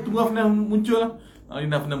kanan, dia kata tunggu Afnan muncul lah.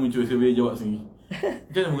 Afnan pernah muncul, saya boleh jawab sendiri.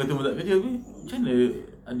 Macam mana kata tak kerja tapi macam mana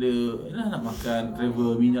ada nak makan, travel,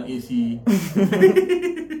 minyak AC.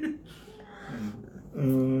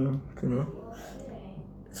 Kena.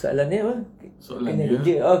 Soalan ni apa? Soalan kena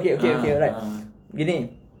dia. kerja. Okay, alright.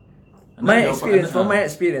 Gini. My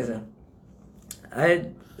experience lah.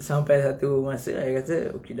 I sampai satu masa I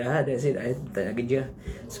kata okay dah, that's it, I tak nak kerja.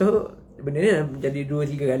 So benda ni dah jadi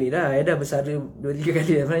 2-3 kali dah. I dah bersara 2-3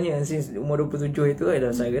 kali dah sebenarnya. Since umur 27 itu I dah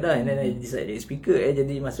bersara dah. And then I decide jadi speaker. I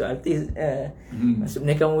jadi masuk artis, masuk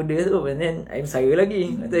Merdeka Muda tu. And then I bersara lagi.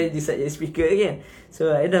 Lepas tu I decide jadi speaker again. So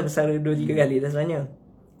I dah bersara 2-3 kali dah sebenarnya.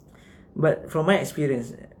 But from my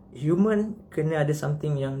experience, human kena ada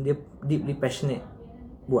something yang dia deeply passionate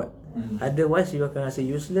buat. Otherwise you akan rasa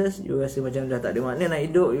useless. You rasa macam dah tak ada makna nak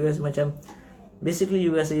hidup. You rasa macam basically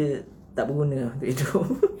you rasa tak berguna untuk hidup.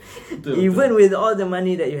 Even with all the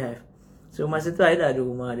money that you have. So masa tu I dah ada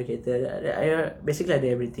rumah, ada kereta, basically ada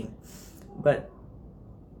everything. But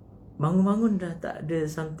bangun-bangun dah tak ada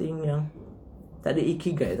something yang, tak ada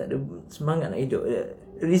ikigai, tak ada semangat nak hidup,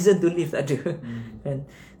 reason to live tak ada. Kan?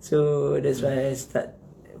 So that's why I start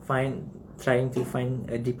trying to find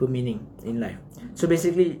a deeper meaning in life. So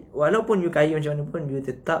basically, walaupun you kaya macam mana pun, you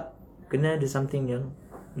tetap kena ada something yang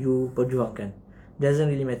you perjuangkan. Doesn't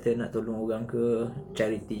really matter nak tolong orang ke,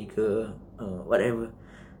 charity ke, whatever.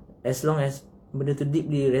 As long as benda tu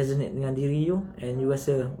deeply resonate dengan diri you, and you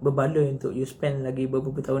rasa berbala untuk you spend lagi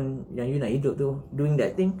beberapa tahun yang you nak hidup tu doing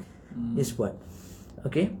that thing, just buat.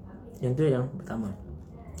 Okay? Yang tu yang pertama.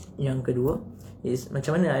 Yang kedua is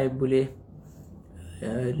macam mana I boleh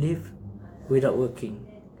live without working.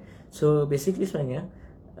 So basically sebenarnya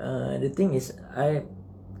the thing is I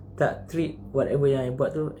tak treat whatever yang I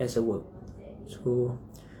buat tu as a work. So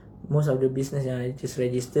most of the business yang I just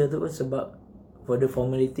register tu sebab for the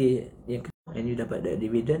formality yang and you dapat the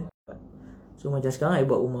dividend. So macam sekarang I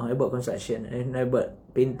buat rumah, I buat construction, and I buat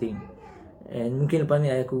painting. And mungkin lepas ni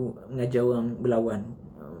aku mengajar orang berlawan,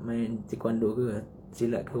 main taekwondo ke,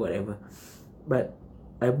 silat ke, whatever. But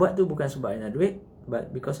I buat tu bukan sebab I nak duit,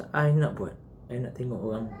 but because I nak buat. I nak tengok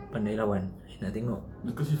orang pandai lawan. I nak tengok.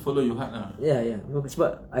 Because you follow your heart lah. Ya.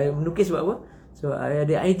 Sebab I melukis sebab apa? So I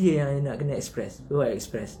ada idea yang I nak kena express. So I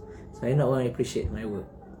express. So I nak orang appreciate my work.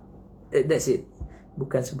 That's it.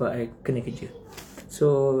 Bukan sebab I kena kerja. So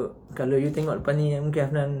kalau you tengok lepas ni mungkin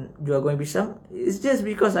Afnan jual goreng pisang, it's just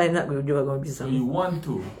because I nak jual goreng pisang. So you want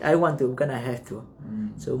to? I want to, bukan I have to.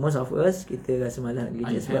 So most of us, kita rasa malas nak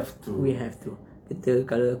kerja sebab we have to. Kita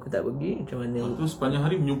kalau aku tak pergi macam mana? Tu sepanjang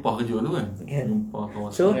hari menyumpah kerja tu kan? Yeah. Menyumpah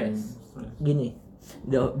kawasan. So gini,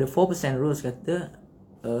 the 4% rules kata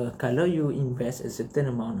kalau you invest a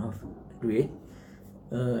certain amount of duit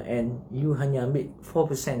and you hanya ambil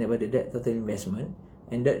 4% daripada that total investment,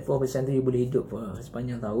 and that 4% tu you boleh hidup for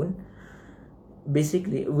sepanjang tahun,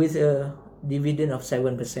 basically with a dividend of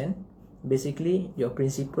 7%, basically your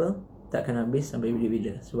principal tak akan habis sampai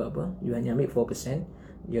bila-bila. Sebab apa? You hanya ambil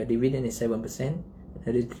 4%, your dividend is 7%,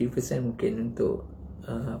 ada 3% mungkin untuk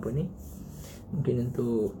mungkin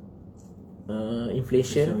untuk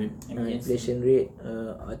inflation Inflation rate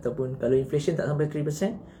ataupun kalau inflation tak sampai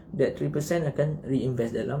 3%, that 3% akan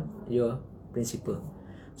reinvest dalam your principal.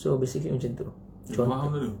 So basically macam tu.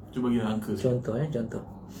 Faham tu? Cuba bagi angka sikit. Contoh.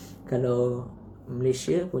 Kalau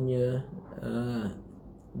Malaysia punya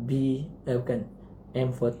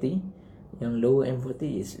M40, yang lower M40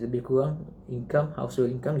 is lebih kurang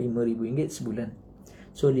household income RM5,000 sebulan.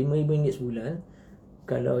 So RM5,000 sebulan,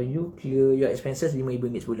 kalau you clear your expenses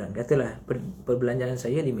RM5,000 sebulan, katalah perbelanjaan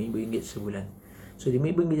saya RM5,000 sebulan. So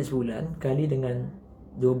RM5,000 sebulan kali dengan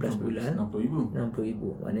 12 bulan, RM60,000.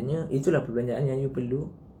 Maknanya itulah perbelanjaan yang you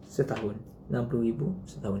perlu setahun. RM60,000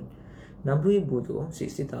 setahun. RM60,000 tu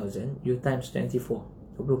 60,000 you times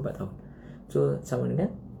 24 tahun. So sama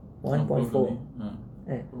dengan 1.4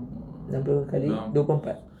 60 kali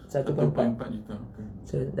 24 1.4 juta.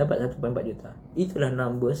 So dapat 1.4 juta. Itulah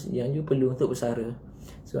numbers yang you perlu untuk bersara.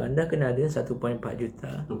 So anda kena ada 1.4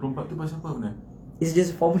 juta. 24 tu pasal apa benar? It's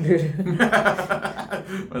just formula.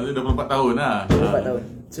 Maksudnya 24 tahun lah. 24 tahun.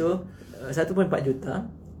 So 1.4 juta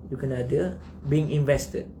you kena ada being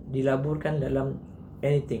invested, dilaburkan dalam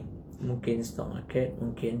anything. Mungkin stock market,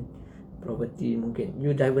 mungkin property, mungkin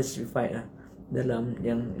you diversify lah dalam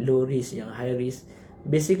yang low risk, yang high risk.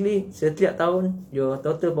 Basically setiap tahun your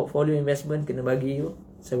total portfolio investment kena bagi you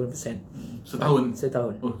 7%. Setahun.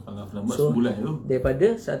 Oh, salah buat So sebulan tu.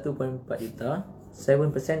 daripada 1.4 juta,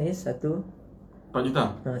 7% is 4 juta.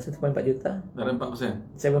 1.4 juta. Dalam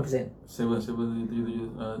 4%. 7%.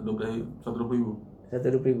 120,000.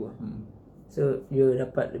 120,000. So you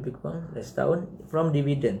dapat lebih kurang setahun from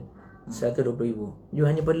dividend 120,000. You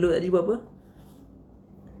hanya perlu tadi berapa?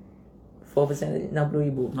 4% tadi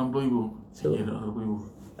 60,000. 60,000. So, ya, 60,000.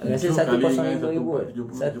 Rasa 105,000.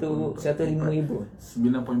 105,000.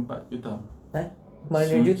 9.4 juta.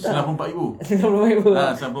 Mana juta? 94,000. 94,000.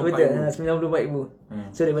 Ah, 94,000. Betul,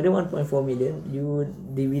 94,000. So daripada 1.4 million, you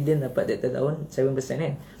dividend dapat that tahun 7%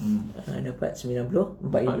 kan? Dapat 94,000.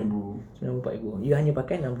 94,000. You hanya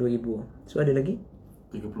pakai 60,000. So ada lagi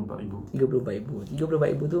 34,000.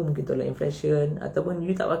 34,000 tu mungkin tolak inflation, ataupun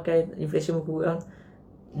you tak pakai, inflation berkurang,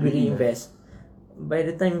 you reinvest. By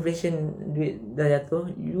the time inflation duit dah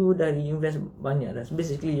jatuh, you dah reinvest banyak dah. So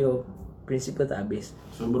basically your principal tak habis.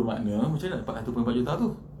 So bermakna macam mana dapat 1.4 juta tu?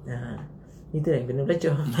 Itu yang kena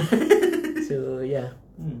belajar. So yeah,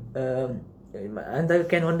 antara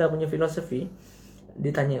Ken Honda punya filosofi,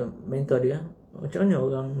 dia tanya mentor dia, macam mana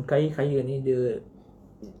orang kaya-kaya ni, dia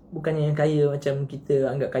bukannya yang kaya macam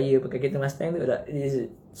kita anggap kaya pakai kereta Mustang tu tak, dia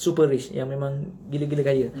super rich, yang memang gila-gila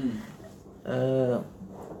kaya.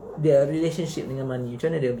 Dia relationship dengan money,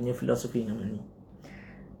 macam mana dia punya filosofi dengan money.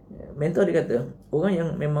 Mentor dia kata, orang yang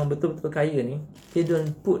memang betul-betul kaya ni, they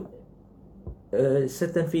don't put a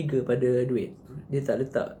certain figure pada duit. Dia tak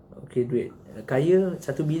letak okay, duit kaya 1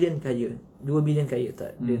 bilion kaya, 2 bilion kaya,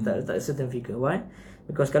 tak. Dia tak letak a certain figure. Why?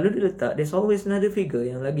 Because kalau dia letak, there's always another figure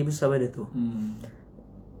yang lagi besar pada tu.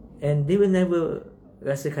 And they will never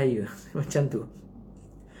rasa kaya macam tu.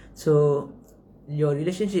 So your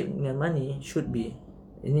relationship dengan money should be,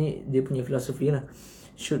 ini dia punya filosofi lah,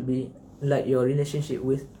 should be like your relationship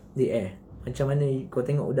with the air. Macam mana kau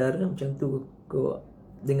tengok udara, macam tu kau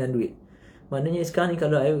dengan duit. Maknanya sekarang ni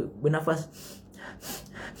kalau I bernafas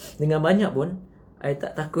dengan banyak pun, I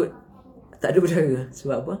tak takut tak ada udara.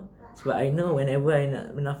 Sebab apa? Sebab I know whenever I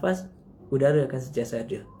nak bernafas, udara akan sentiasa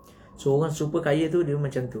ada. So orang super kaya tu dia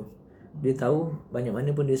macam tu. Dia tahu banyak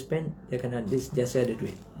mana pun dia spend, dia akan ada, sentiasa ada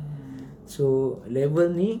duit. So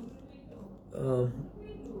level ni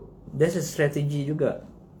there's a strategy juga,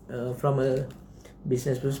 from a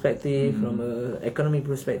business perspective, from a economic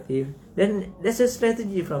perspective, then there's a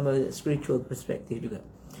strategy from a spiritual perspective juga.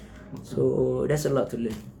 So there's a lot to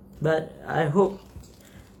learn. But I hope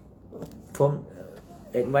from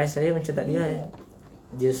advice saya macam tadi lah,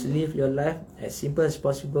 just live your life as simple as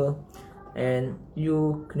possible, and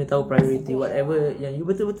you kena tahu priority whatever yang you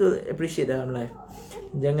betul-betul appreciate dalam life.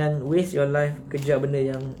 Jangan waste your life kejar benda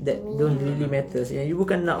yang that don't really matters, yang you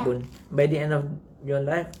bukan nak pun. By the end of your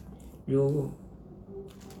life, you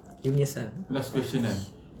menyesal. Last question kan,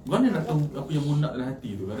 mana nak tahu apa yang nak dalam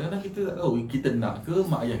hati tu? Kadang-kadang kita tak tahu, kita nak ke,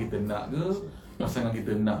 mak ayah kita nak ke, pasangan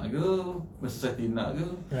kita nak ke, society nak ke.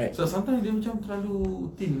 Right. So sometimes dia macam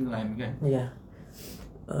terlalu thin line kan. Yeah.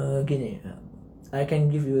 Gini, I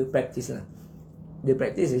can give you a practice lah. The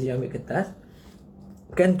practice is you ambil kertas,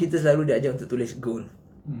 kan kita selalu diajar untuk tulis goal,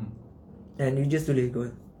 and you just tulis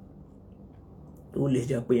goal. Tulis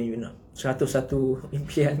je apa yang you nak, 101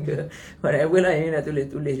 impian ke, whatever lah yang you nak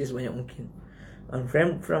tulis je sebanyak mungkin. And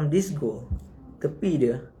from this goal, tepi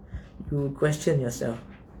dia, you question yourself,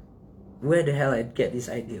 where the hell I get this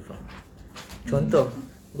idea from? Contoh,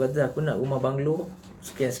 Kau kata aku nak rumah banglo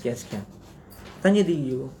sekian. Tanya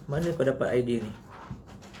diri you, mana kau dapat idea ni?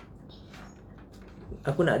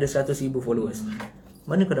 Aku nak ada 100,000 followers.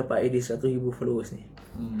 Mana kau dapat idea 100,000 followers ni?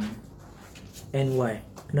 And why?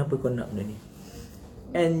 Kenapa kau nak benda ni?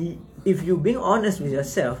 And if you being honest with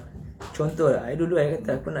yourself, contoh lah, dulu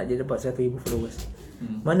kata aku nak je dapat 100,000 followers.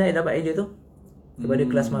 Mana I dapat idea tu? Daripada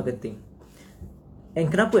kelas marketing. And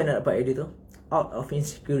kenapa I nak dapat idea tu? Out of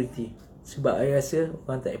insecurity. Sebab I rasa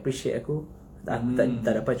orang tak appreciate aku. Aku tak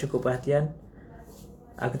dapat cukup perhatian.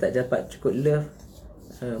 Aku tak dapat cukup love.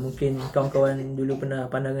 Mungkin kawan-kawan dulu pernah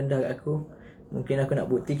pandang rendah kat aku. Mungkin aku nak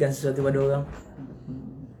buktikan sesuatu pada orang.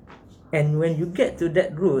 And when you get to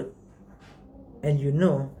that route, and you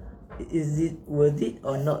know, is it worth it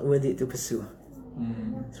or not worth it to pursue?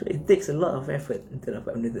 So it takes a lot of effort untuk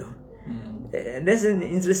dapat benda tu. That's an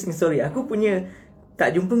interesting story. Aku punya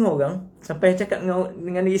tak jumpa dengan orang sampai cakap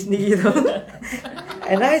dengan diri sendiri tau.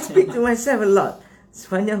 And I speak to myself a lot.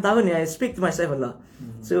 Sepanjang tahun ni I speak to myself a lot.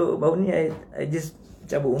 So baru ni I just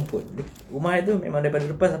cabut rumput. Rumah itu memang daripada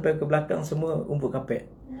depan sampai ke belakang semua rumput kapet.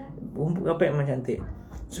 Rumput kapet memang cantik.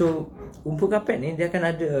 So rumput kapet ni dia akan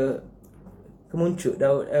ada kemuncut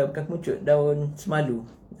daun, bukan kemuncut, daun semalu.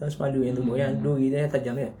 Daun semalu yang tumbuh, yang duri dia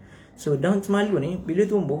tajam kan. So daun semalu ni bila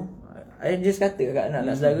tumbuh, I just kata kat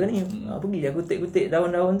anak saudara ni, pergi je kutik-kutik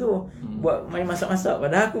daun-daun tu, buat main masak-masak.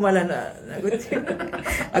 Padahal aku malah nak kutik.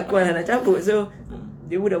 Aku malah nak cabut. So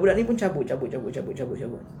dia budak-budak ni pun cabut. Bila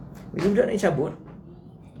budak ni cabut,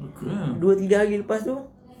 2-3 hari lepas tu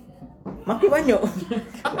makin banyak.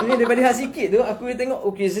 Ni daripada hal sikit tu aku tengok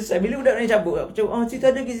okey selesai. Bila budak ni cabut, aku cakap cerita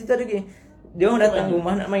ada lagi. Dia orang datang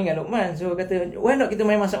rumah nak main dengan Luqman. So kata, why not kita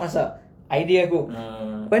main masak-masak? Idea aku.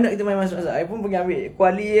 Why not kita main masak-masak? I pun pergi ambil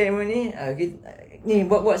kuali ni, ni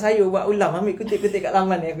buat sayur, buat ulam, ambil kutik-kutik kat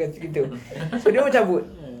laman ni aku kata gitu. So dia orang cabut.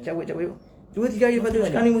 2-3 hari lepas tu,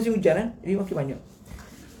 sekarang ni musim hujan jadi makin banyak.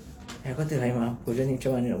 Aku kata, hai mak, apa ni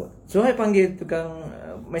macam mana nak buat? So I panggil tukang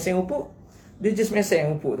meseng rupuk. Dia just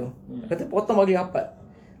meseng rupuk tu. Kata potong bagi rapat.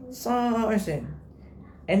 Meseng.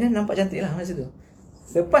 And then nampak cantik lah masa tu.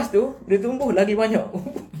 Lepas tu dia tumbuh lagi banyak.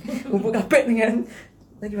 Rumput kapet dengan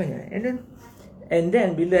lagi banyak. And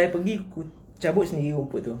then bila I pergi cabut sendiri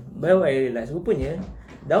rumput tu, baru I realise rupanya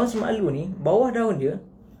daun semalu ni, bawah daun dia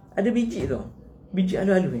ada biji tu. Biji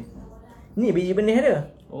alu-alu ni. Ni biji benih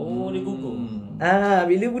dia. Oh, dia gugur.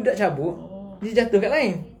 Bila budak cabut, dia jatuh kat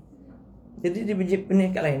lain. Jadi dia biji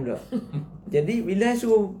benih kat lain pula. Jadi bila I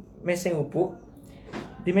suruh meseng rupuk,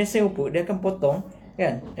 dia meseng rupuk, dia akan potong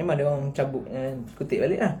kan. Memang dia orang cabut kutik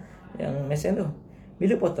balik lah yang meseng tu.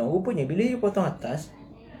 Bila potong, rupanya bila you potong atas,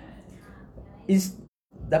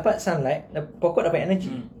 dapat sunlight, pokok dapat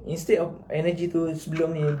energy. Instead of energy tu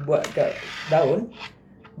sebelum ni buat kat daun,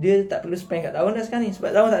 dia tak perlu spend kat daun dah sekarang ni,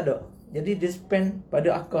 sebab daun tak ada. Jadi dia spend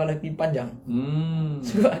pada akar lagi panjang.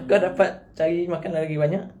 So akar dapat cari makanan lagi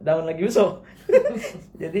banyak, daun lagi besar.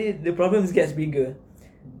 Jadi the problem gets bigger.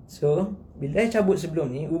 So bila I cabut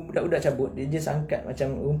sebelum ni, budak-budak cabut, dia just angkat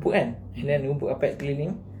macam rumput kan, and then rumput kapet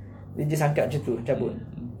keliling, dia just angkat macam tu, cabut.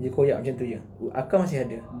 Dia koyak macam tu je, akar masih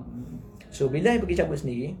ada. So bila I pergi cabut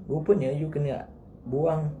sendiri, rupanya you kena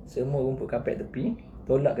buang semua rumput kapet tepi,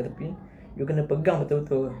 tolak ke tepi. You kena pegang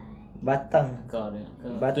betul-betul batang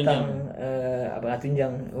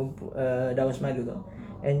tunjang daun semalu tu,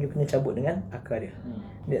 and you kena cabut dengan akar dia.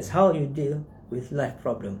 That's how you deal with life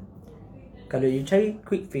problem. Kalau you cari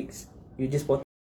quick fix, you just potong